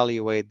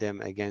evaluate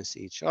them against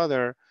each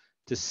other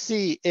to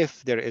see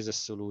if there is a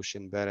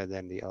solution better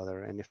than the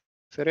other. And if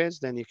it is,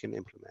 then you can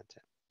implement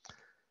it.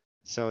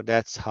 So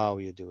that's how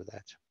you do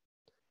that.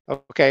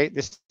 Okay,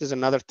 this is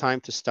another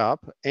time to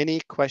stop. Any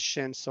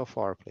questions so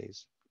far,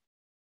 please?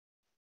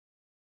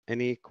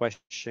 Any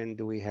question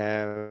do we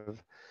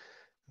have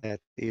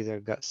that either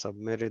got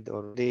submitted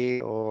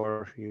already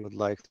or you would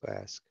like to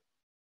ask?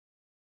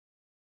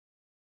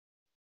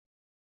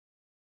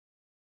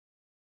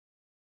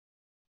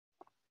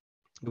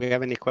 Do we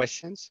have any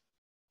questions?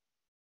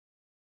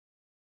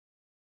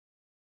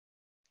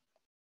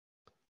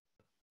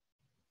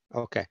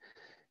 Okay.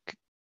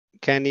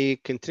 Can the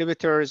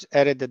contributors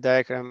edit the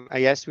diagram?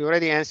 Yes, we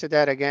already answered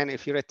that. Again,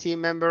 if you're a team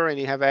member and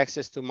you have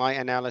access to my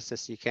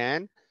analysis, you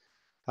can.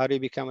 How do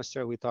you become a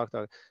star? We talked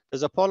about.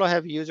 Does Apollo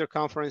have user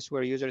conference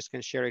where users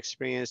can share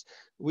experience?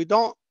 We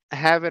don't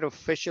have it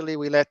officially.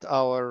 We let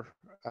our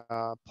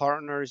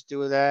partners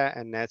do that,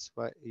 and that's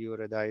what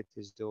Eurodite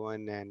is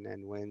doing,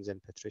 and Wins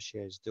and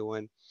Patricia is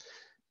doing.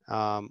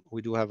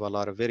 We do have a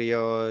lot of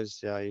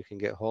videos. You can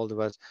get hold of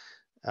us.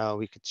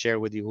 We could share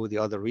with you who the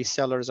other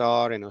resellers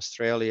are in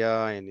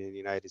Australia, in the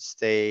United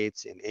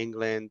States, in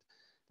England.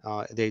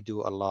 They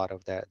do a lot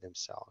of that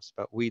themselves,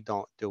 but we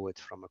don't do it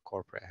from a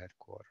corporate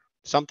headquarters.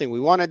 Something we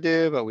want to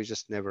do, but we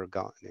just never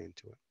gotten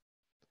into it.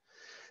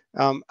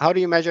 How do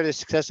you measure the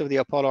success of the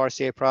Apollo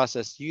RCA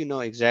process? You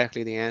know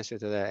exactly the answer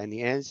to that. And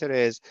the answer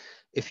is,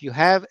 if you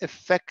have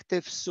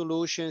effective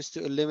solutions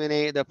to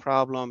eliminate the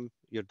problem,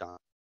 you're done.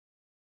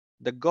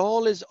 The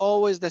goal is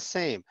always the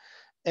same.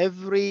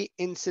 Every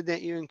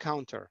incident you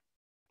encounter,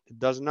 it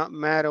does not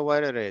matter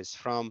what it is,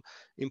 from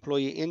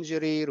employee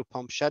injury to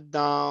pump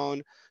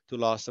shutdown to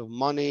loss of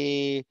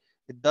money.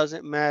 It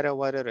doesn't matter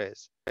what it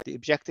is. The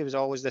objective is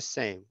always the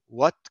same.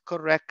 What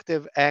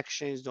corrective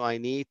actions do I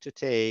need to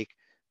take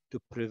to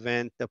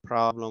prevent the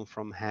problem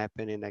from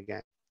happening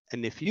again?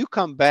 And if you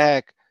come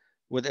back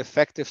with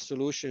effective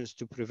solutions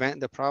to prevent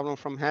the problem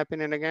from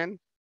happening again,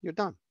 you're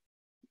done.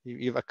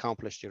 You've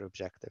accomplished your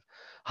objective.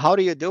 How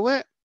do you do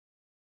it?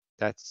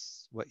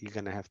 That's what you're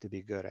going to have to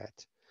be good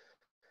at.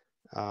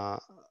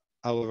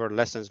 However,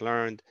 lessons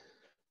learned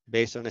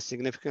based on the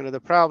significance of the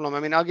problem. I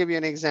mean, I'll give you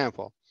an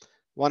example.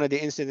 One of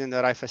the incidents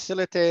that I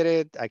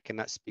facilitated, I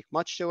cannot speak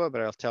much to it,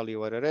 but I'll tell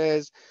you what it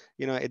is.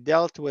 You know, it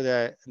dealt with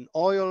an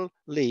oil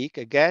leak,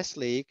 a gas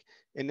leak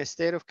in the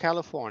state of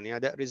California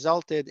that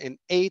resulted in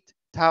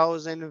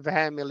 8,000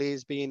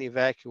 families being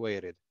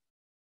evacuated.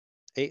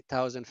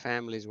 8,000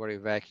 families were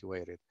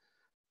evacuated.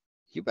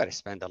 You better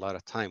spend a lot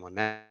of time on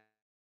that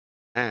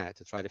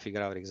to try to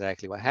figure out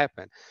exactly what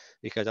happened,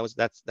 because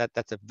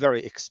that's a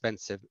very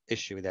expensive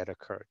issue that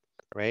occurred,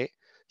 right?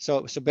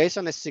 So based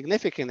on the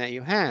significance that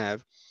you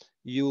have,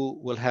 you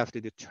will have to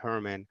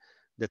determine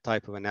the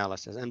type of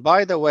analysis. And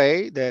by the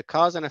way, the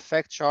cause and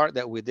effect chart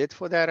that we did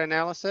for that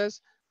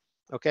analysis,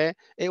 okay,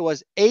 it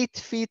was 8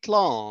 feet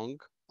long,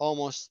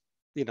 almost,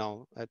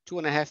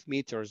 2.5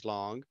 meters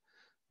long,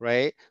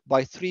 right?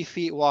 By 3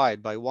 feet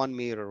wide, by 1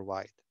 meter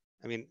wide.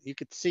 I mean, you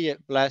could see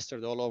it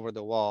plastered all over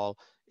the wall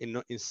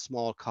in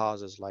small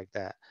causes like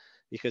that,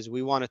 because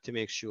we wanted to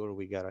make sure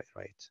we got it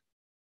right.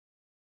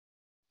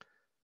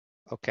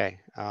 Okay,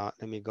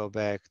 let me go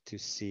back to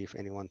see if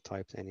anyone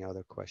typed any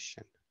other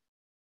question.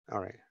 All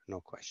right, no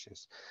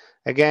questions.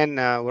 Again,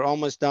 we're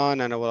almost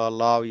done, and I will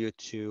allow you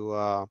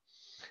to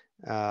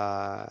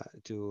ask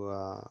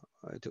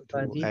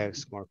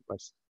more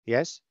questions.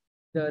 Yes?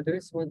 There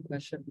is one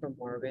question from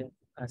Marvin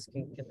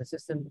asking, can the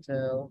system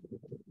tell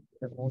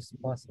the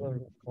most possible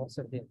root cause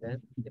of the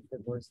event if the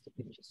worst to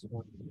be just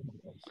one root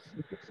cause?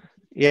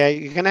 Yeah,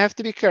 you're gonna have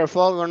to be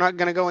careful. We're not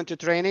gonna go into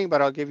training,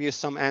 but I'll give you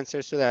some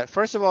answers to that.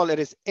 First of all, it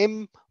is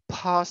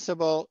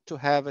impossible to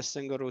have a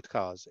single root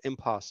cause.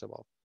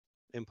 Impossible.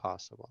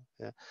 Impossible.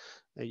 Yeah.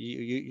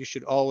 You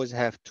should always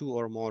have two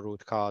or more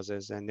root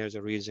causes, and there's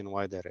a reason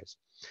why that is.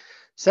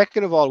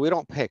 Second of all, we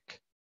don't pick.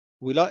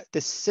 We let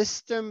the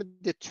system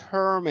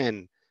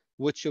determine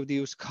which of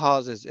these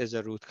causes is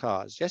a root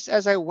cause. Just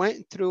as I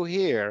went through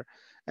here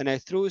and I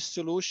threw a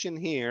solution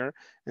here,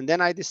 and then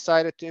I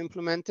decided to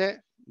implement it,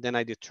 then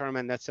I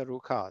determined that's a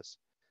root cause.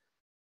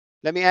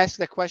 Let me ask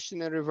the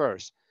question in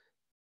reverse.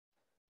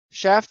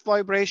 Shaft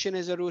vibration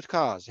is a root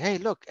cause. Hey,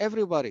 look,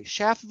 everybody,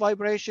 shaft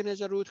vibration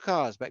is a root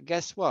cause, but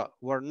guess what?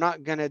 We're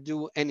not gonna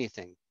do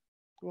anything.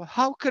 Well,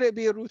 how could it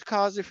be a root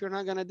cause if you're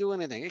not gonna do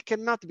anything? It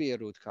cannot be a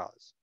root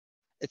cause.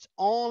 It's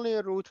only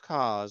a root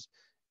cause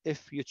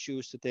if you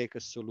choose to take a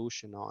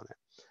solution on it.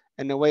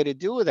 And the way to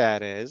do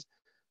that is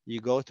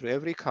you go through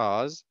every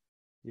cause,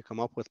 you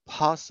come up with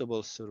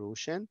possible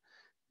solution,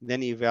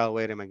 then you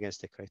evaluate them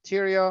against the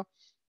criteria,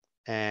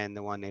 and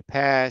the one they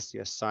pass,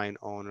 you assign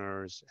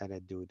owners and a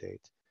due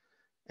date.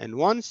 And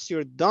once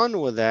you're done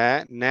with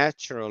that,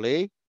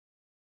 naturally,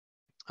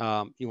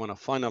 you want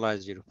to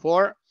finalize your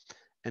report.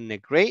 And the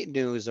great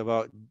news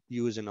about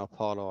using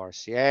Apollo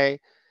RCA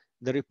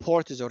the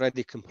report is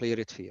already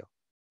completed for you.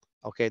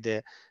 Okay,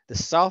 the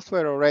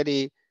software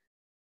already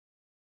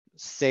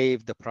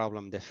saved the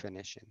problem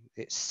definition.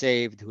 It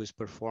saved who's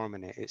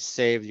performing it. It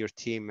saved your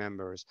team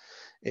members.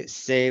 It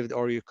saved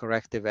all your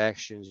corrective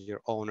actions,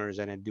 your owners,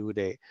 and a due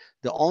date.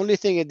 The only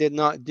thing it did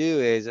not do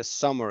is a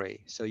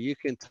summary. So you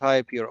can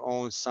type your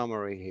own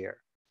summary here.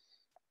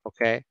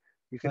 Okay,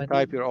 you can Buddy,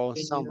 type your own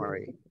can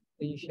summary.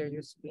 you share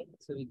your screen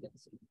so we can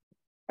see?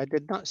 I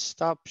did not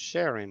stop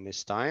sharing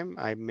this time.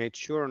 I made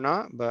sure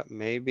not, but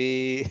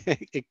maybe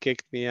it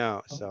kicked me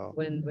out. Oh, So,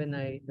 when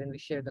we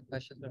share the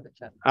questions from the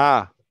chat.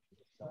 all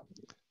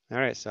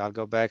right. So I'll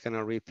go back and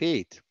I'll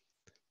repeat.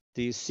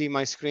 Do you see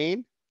my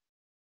screen?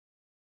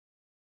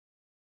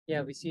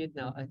 Yeah, we see it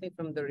now. I think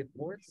from the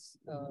reports.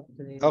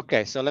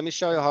 Okay, so let me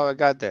show you how I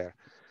got there.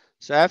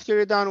 So after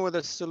you're done with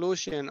the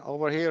solution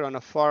over here on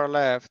the far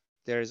left,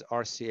 there's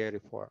RCA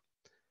report.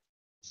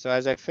 So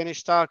as I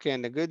finish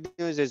talking, the good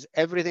news is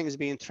everything is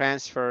being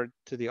transferred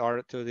to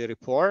the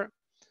report.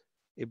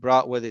 It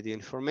brought with it the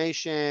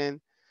information,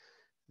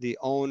 the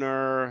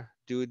owner,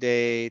 due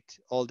date,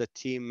 all the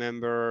team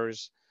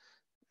members,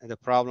 the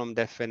problem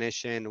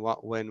definition,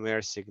 what, when,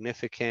 where,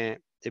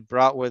 significant. It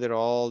brought with it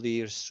all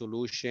the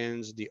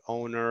solutions, the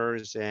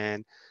owners,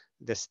 and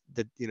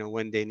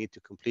when they need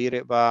to complete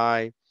it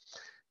by.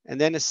 And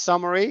then a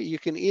summary. You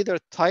can either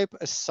type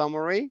a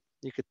summary.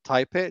 You could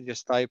type it,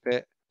 just type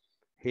it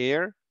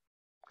here.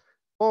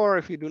 Or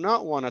if you do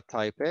not want to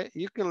type it,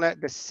 you can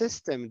let the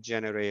system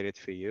generate it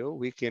for you.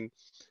 We can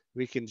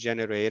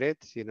generate it.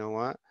 You know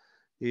what?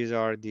 These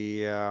are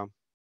the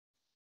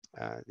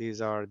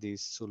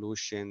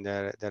solution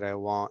that I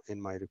want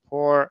in my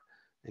report,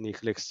 and you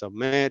click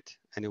submit,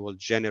 and it will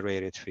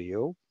generate it for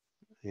you.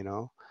 You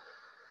know,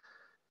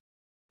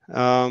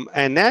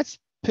 and that's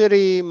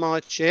pretty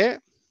much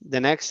it. The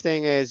next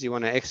thing is you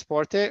want to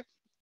export it,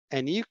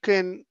 and you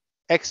can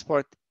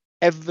export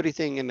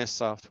everything in the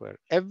software.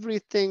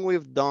 Everything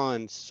we've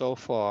done so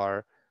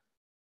far,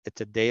 it's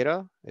a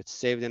data, it's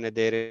saved in a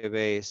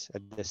database.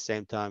 At the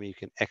same time, you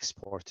can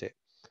export it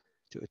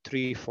to a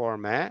 3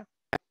 format,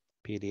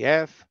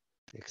 PDF,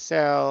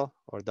 Excel,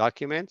 or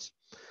documents.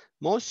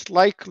 Most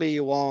likely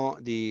you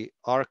want the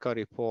ARCA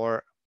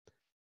report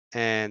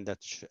and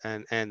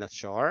the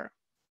chart.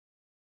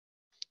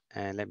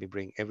 And let me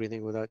bring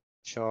everything with that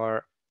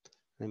chart.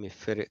 Let me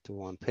fit it to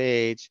one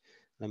page.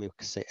 Let me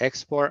say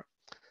export.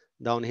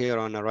 Down here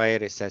on the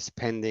right, it says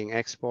pending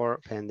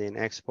export, pending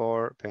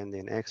export,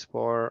 pending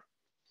export.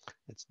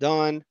 It's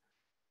done.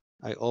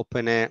 I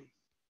open it.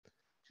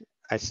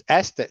 I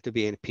asked it to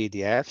be in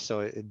PDF,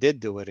 so it did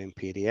do it in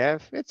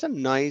PDF. It's a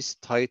nice,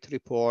 tight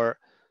report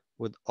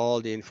with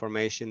all the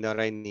information that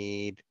I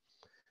need,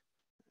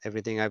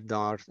 everything I've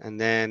done, and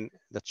then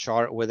the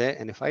chart with it.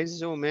 And if I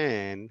zoom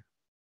in,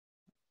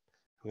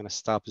 I'm going to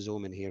stop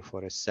zooming here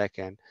for a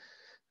second.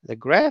 The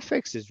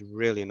graphics is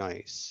really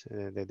nice.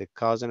 The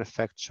cause and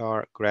effect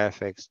chart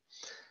graphics.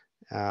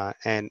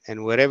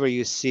 And wherever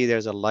you see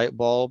there's a light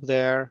bulb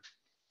there,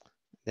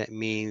 that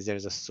means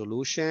there's a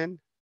solution.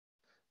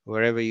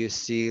 Wherever you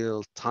see a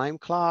little time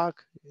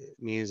clock, it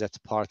means that's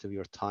part of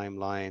your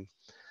timeline.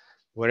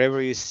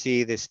 Wherever you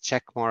see this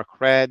check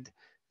mark red,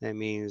 that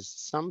means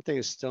something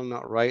is still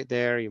not right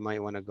there. You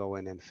might want to go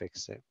in and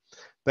fix it.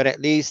 But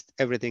at least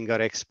everything got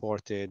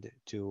exported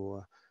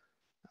to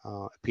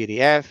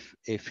PDF.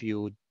 If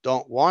you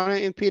don't want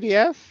it in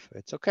PDF,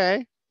 it's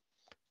okay.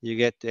 You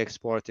get to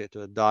export it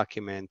to a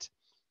document,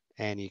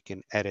 and you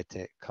can edit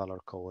it, color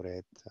code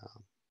it,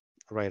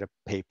 write a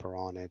paper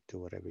on it, do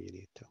whatever you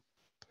need to.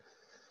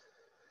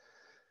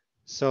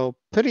 So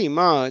pretty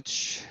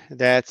much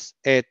that's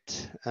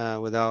it.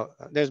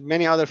 There's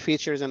many other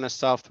features in the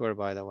software,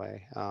 by the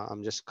way.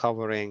 I'm just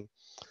covering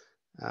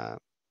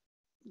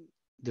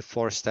the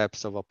 4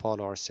 steps of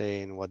Apollo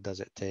RCA and what does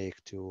it take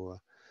to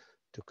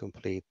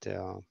complete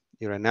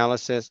your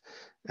analysis.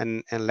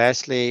 And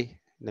lastly,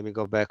 let me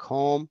go back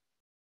home.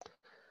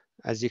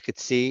 As you could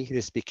see,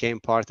 this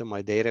became part of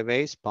my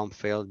database. Pump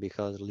failed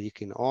because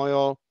leaking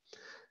oil.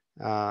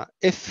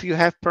 If you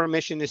have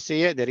permission to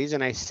see it, the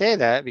reason I say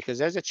that, because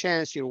there's a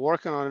chance you're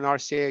working on an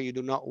RCA you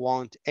do not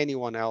want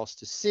anyone else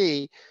to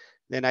see,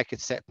 then I could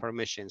set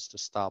permissions to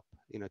stop,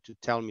 to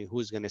tell me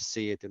who's going to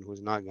see it and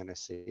who's not going to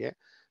see it.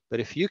 But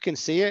if you can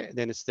see it,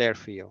 then it's there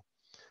for you.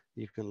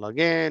 You can log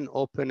in,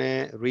 open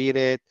it, read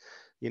it.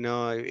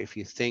 If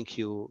you think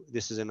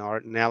this is an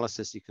art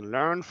analysis, you can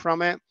learn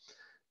from it,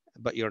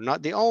 but you're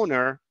not the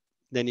owner,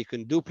 then you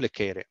can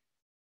duplicate it.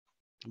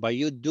 By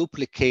you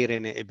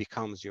duplicating it, it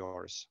becomes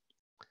yours.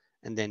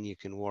 And then you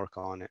can work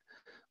on it.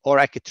 Or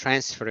I could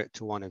transfer it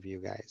to one of you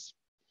guys.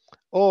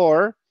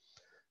 Or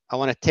I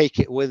want to take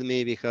it with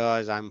me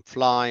because I'm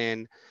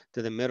flying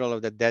to the middle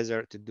of the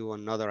desert to do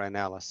another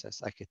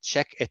analysis. I could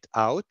check it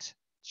out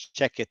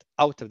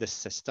of the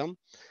system.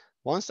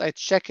 Once I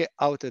check it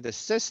out of the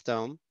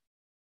system,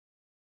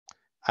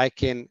 I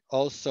can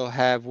also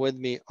have with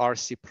me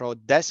RC Pro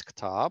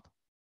Desktop,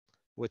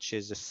 which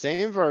is the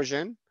same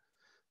version.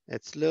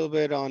 It's a little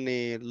bit on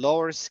the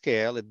lower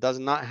scale. It does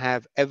not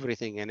have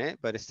everything in it,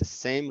 but it's the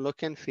same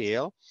look and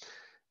feel.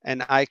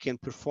 and I can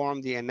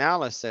perform the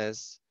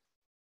analysis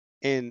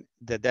in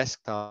the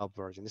desktop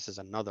version. This is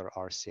another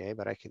RCA,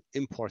 but I can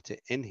import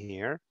it in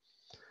here.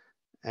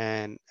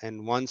 And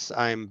once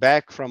I'm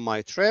back from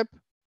my trip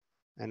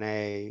and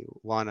I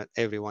wanted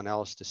everyone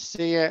else to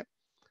see it,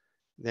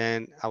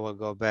 then I will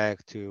go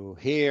back to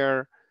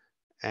here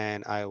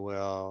and I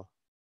will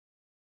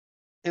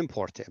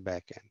import it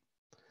back in.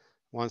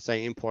 Once I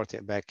import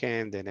it back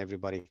in, then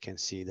everybody can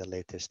see the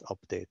latest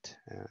update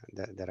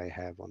that I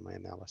have on my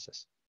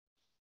analysis.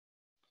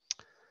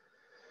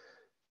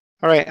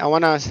 All right, I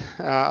want to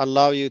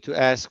allow you to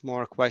ask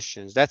more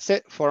questions. That's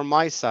it for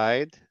my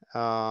side.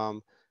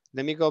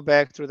 Let me go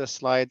back through the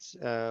slides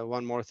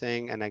one more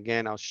thing, and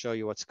again, I'll show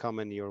you what's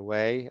coming your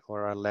way,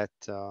 or I'll let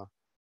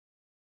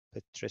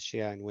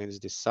Patricia and Wins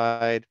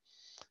decide.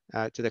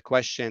 To the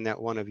question that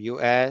one of you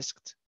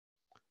asked,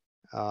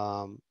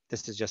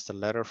 this is just a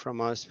letter from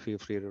us. Feel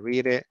free to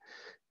read it.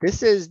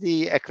 This is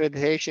the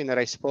accreditation that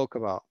I spoke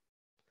about.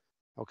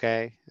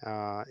 Okay,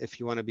 if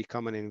you want to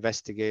become an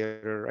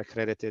investigator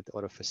accredited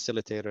or a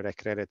facilitator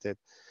accredited,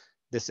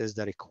 this is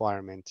the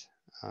requirement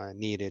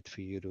needed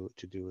for you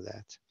to do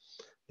that.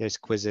 There's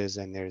quizzes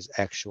and there's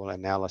actual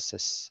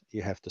analysis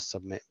you have to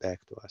submit back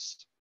to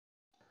us.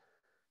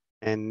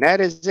 And that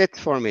is it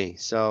for me.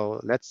 So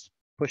let's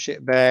push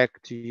it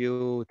back to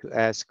you to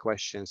ask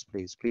questions,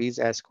 please. Please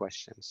ask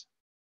questions.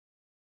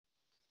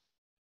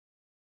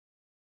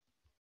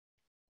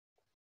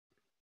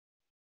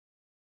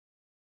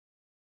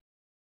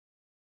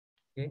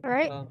 Okay. All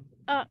right.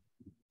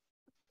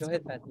 Go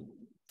ahead, Patty.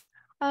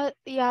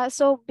 Yeah,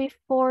 so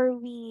before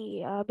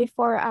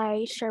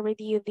I share with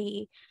you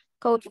the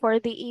code for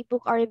the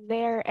ebook, are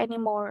there any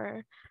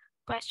more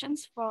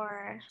questions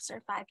for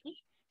Sir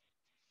Fadi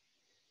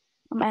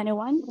from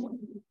anyone?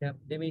 Yeah,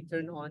 they may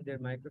turn on their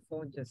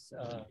microphone, just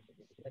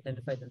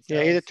identify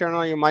Yeah, either themselves. turn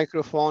on your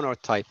microphone or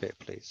type it,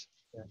 please.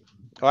 Yeah.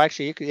 Oh,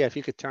 actually, you could, yeah, if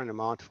you could turn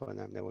them on for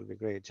them, that would be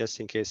great,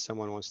 just in case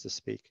someone wants to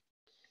speak.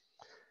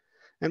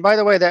 And by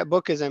the way, that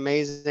book is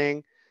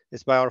amazing.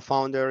 It's by our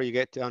founder. You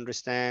get to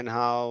understand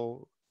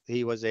how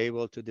he was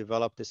able to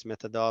develop this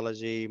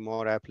methodology,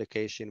 more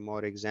application,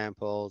 more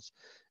examples,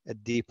 a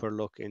deeper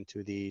look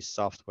into the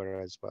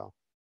software as well.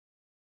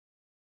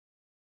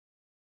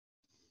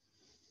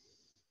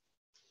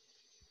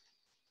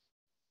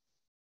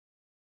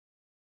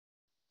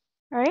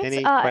 All right.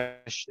 Any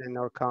question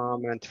or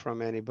comment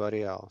from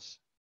anybody else?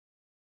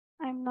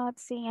 I'm not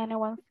seeing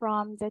anyone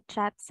from the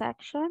chat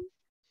section.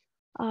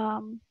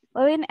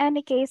 Well, in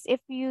any case,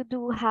 if you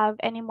do have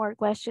any more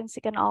questions,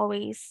 you can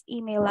always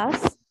email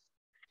us,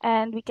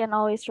 and we can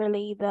always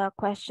relay the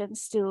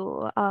questions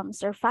to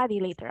Sir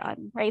Fadi later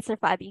on, right, Sir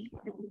Fadi?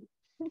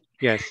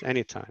 Yes,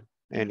 anytime,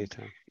 Mm.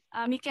 anytime.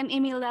 You can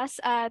email us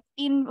at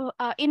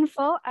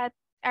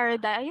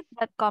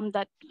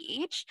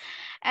info@erudite.com.ph,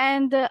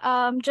 and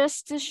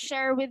just to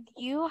share with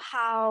you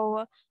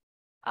how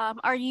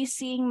are you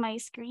seeing my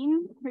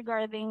screen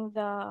regarding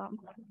the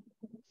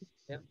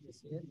Yeah, you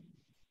see it.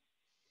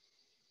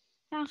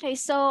 okay,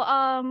 so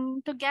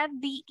to get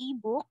the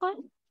ebook,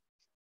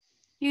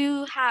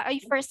 you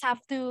first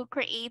have to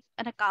create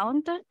an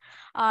account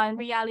on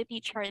reality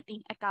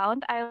charting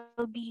account.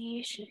 I'll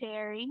be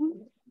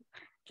sharing,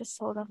 just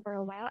hold on for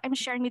a while. I'm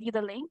sharing with you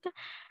the link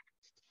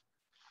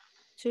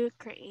to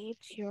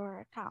create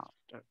your account.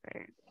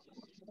 Okay. Yeah.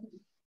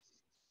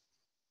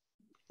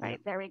 Right,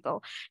 there we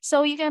go.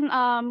 So you can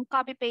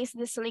copy paste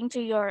this link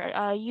to your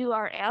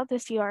URL,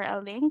 this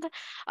URL link.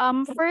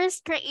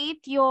 First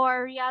create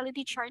your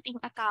reality charting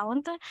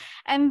account,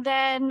 and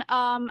then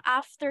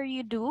after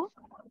you do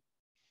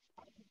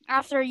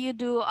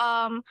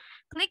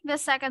click the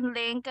second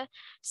link,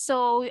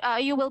 so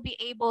you will be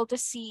able to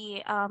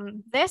see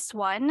this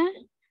one,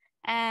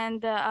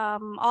 and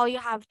all you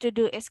have to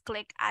do is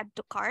click add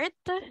to cart.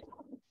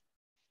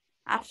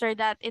 After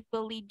that, it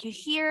will lead you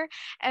here,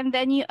 and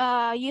then you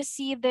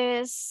see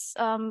this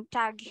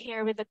tag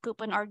here with the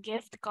coupon or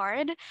gift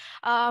card.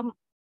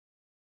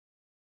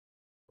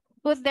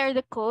 Put there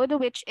the code,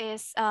 which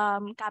is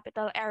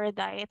capital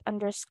erudite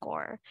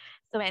underscore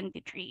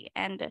 23,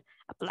 and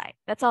apply.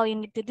 That's all you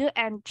need to do,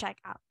 and check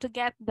out to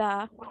get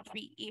the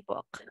free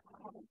ebook.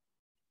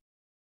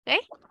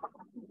 Okay.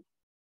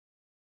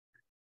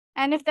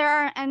 And if there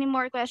are any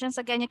more questions,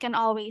 again, you can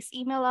always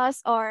email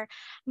us or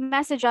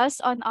message us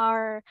on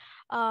our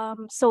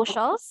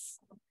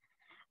socials.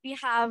 We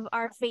have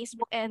our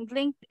Facebook and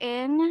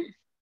LinkedIn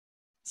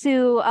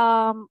to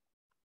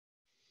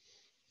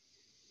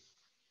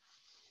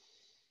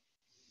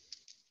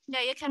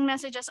yeah, you can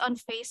message us on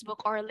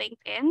Facebook or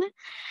LinkedIn.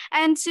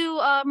 And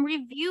to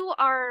review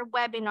our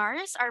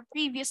webinars, our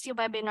previous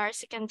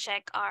webinars, you can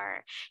check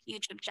our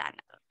YouTube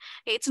channel.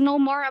 Okay, to know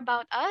more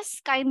about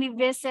us, kindly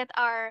visit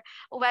our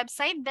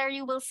website. There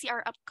you will see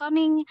our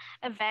upcoming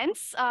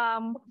events,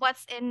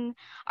 what's in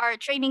our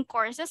training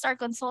courses, our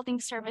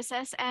consulting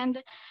services,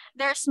 and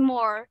there's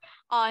more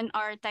on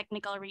our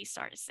technical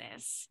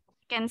resources.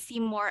 You can see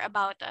more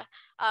about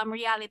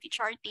reality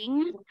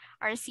charting,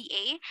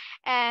 RCA,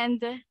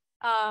 and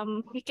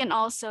we can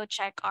also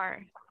check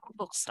our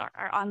bookstore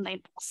or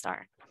online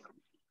bookstore.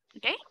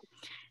 Okay,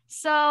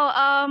 so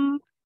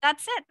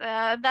that's it.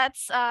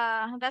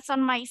 That's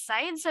on my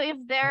side. So if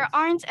there Yes.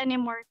 aren't any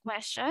more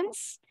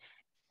questions,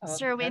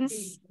 Sir Patty,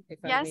 Wins, if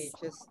I may,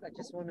 yes. I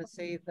just want to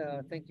say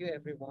thank you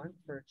everyone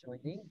for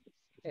joining,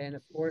 and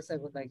of course I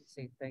would like to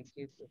say thank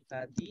you to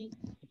Patty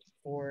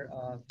for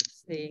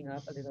staying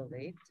up a little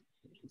late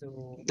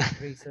to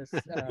grace us,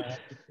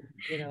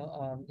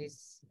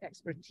 his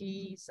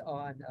expertise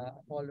on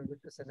Apollo root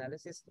cause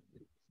analysis.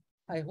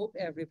 I hope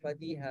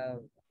everybody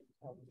have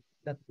um,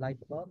 that light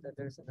bulb that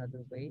there's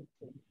another way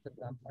to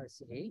develop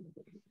RCA.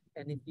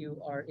 And if you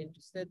are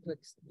interested to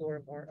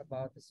explore more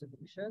about the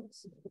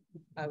solutions,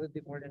 I would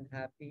be more than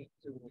happy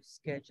to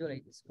schedule a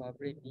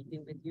discovery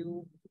meeting with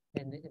you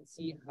and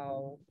see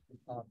how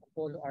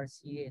Apollo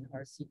RCA and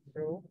RC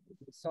Pro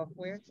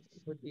software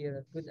would be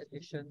a good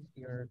addition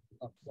to your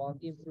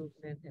quality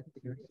improvement and to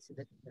your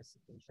incident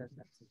investigation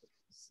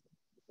activities.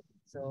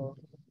 So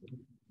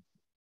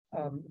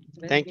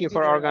Thank you maybe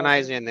for there are other.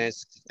 organizing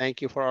this. Thank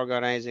you for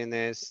organizing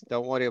this.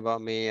 Don't worry about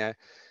me. A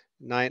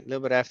little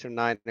bit after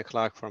 9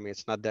 o'clock for me.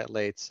 It's not that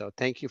late. So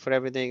thank you for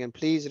everything. And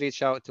please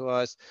reach out to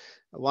us.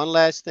 One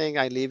last thing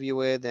I leave you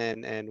with,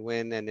 and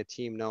Win and the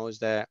team knows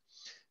that,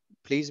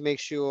 please make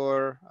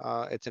sure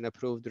it's an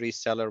approved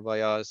reseller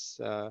by us.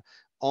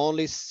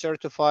 Only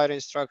certified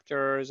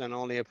instructors and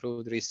only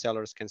approved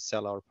resellers can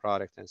sell our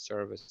product and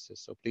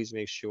services. So please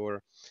make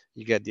sure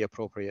you get the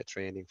appropriate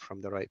training from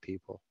the right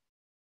people.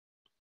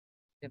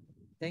 Yep.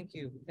 Thank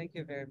you. Thank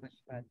you very much,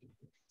 Patty.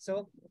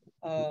 So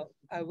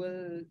I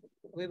will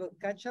we will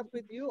catch up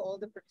with you, all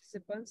the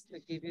participants, to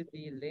give you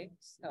the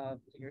links to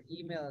your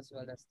email as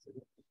well as to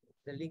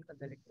the link on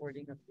the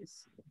recording of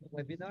this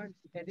webinar.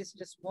 And it's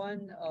just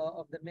one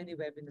of the many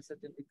webinars that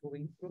we'll be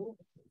going through.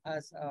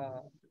 As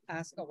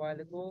asked a while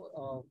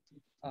ago,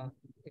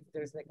 if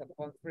there's like a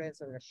conference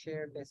or a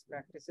share best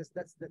practices,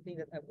 that's the thing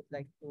that I would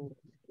like to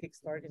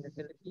kickstart in the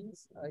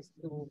Philippines, is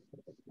to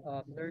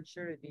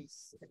nurture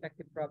these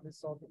effective problem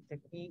solving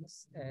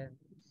techniques, and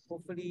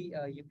hopefully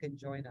you can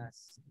join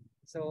us.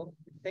 So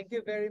thank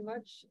you very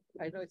much.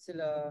 I know it's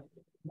still a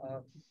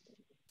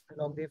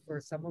long day for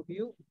some of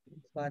you,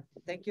 but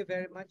thank you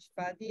very much,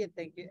 Fadi, and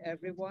thank you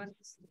everyone.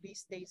 Please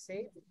stay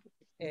safe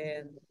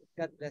and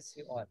God bless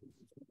you all.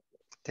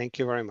 Thank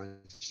you very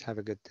much. Have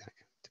a good day.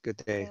 Good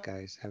day, Yeah.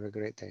 guys. Have a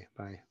great day.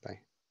 Bye.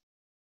 Bye.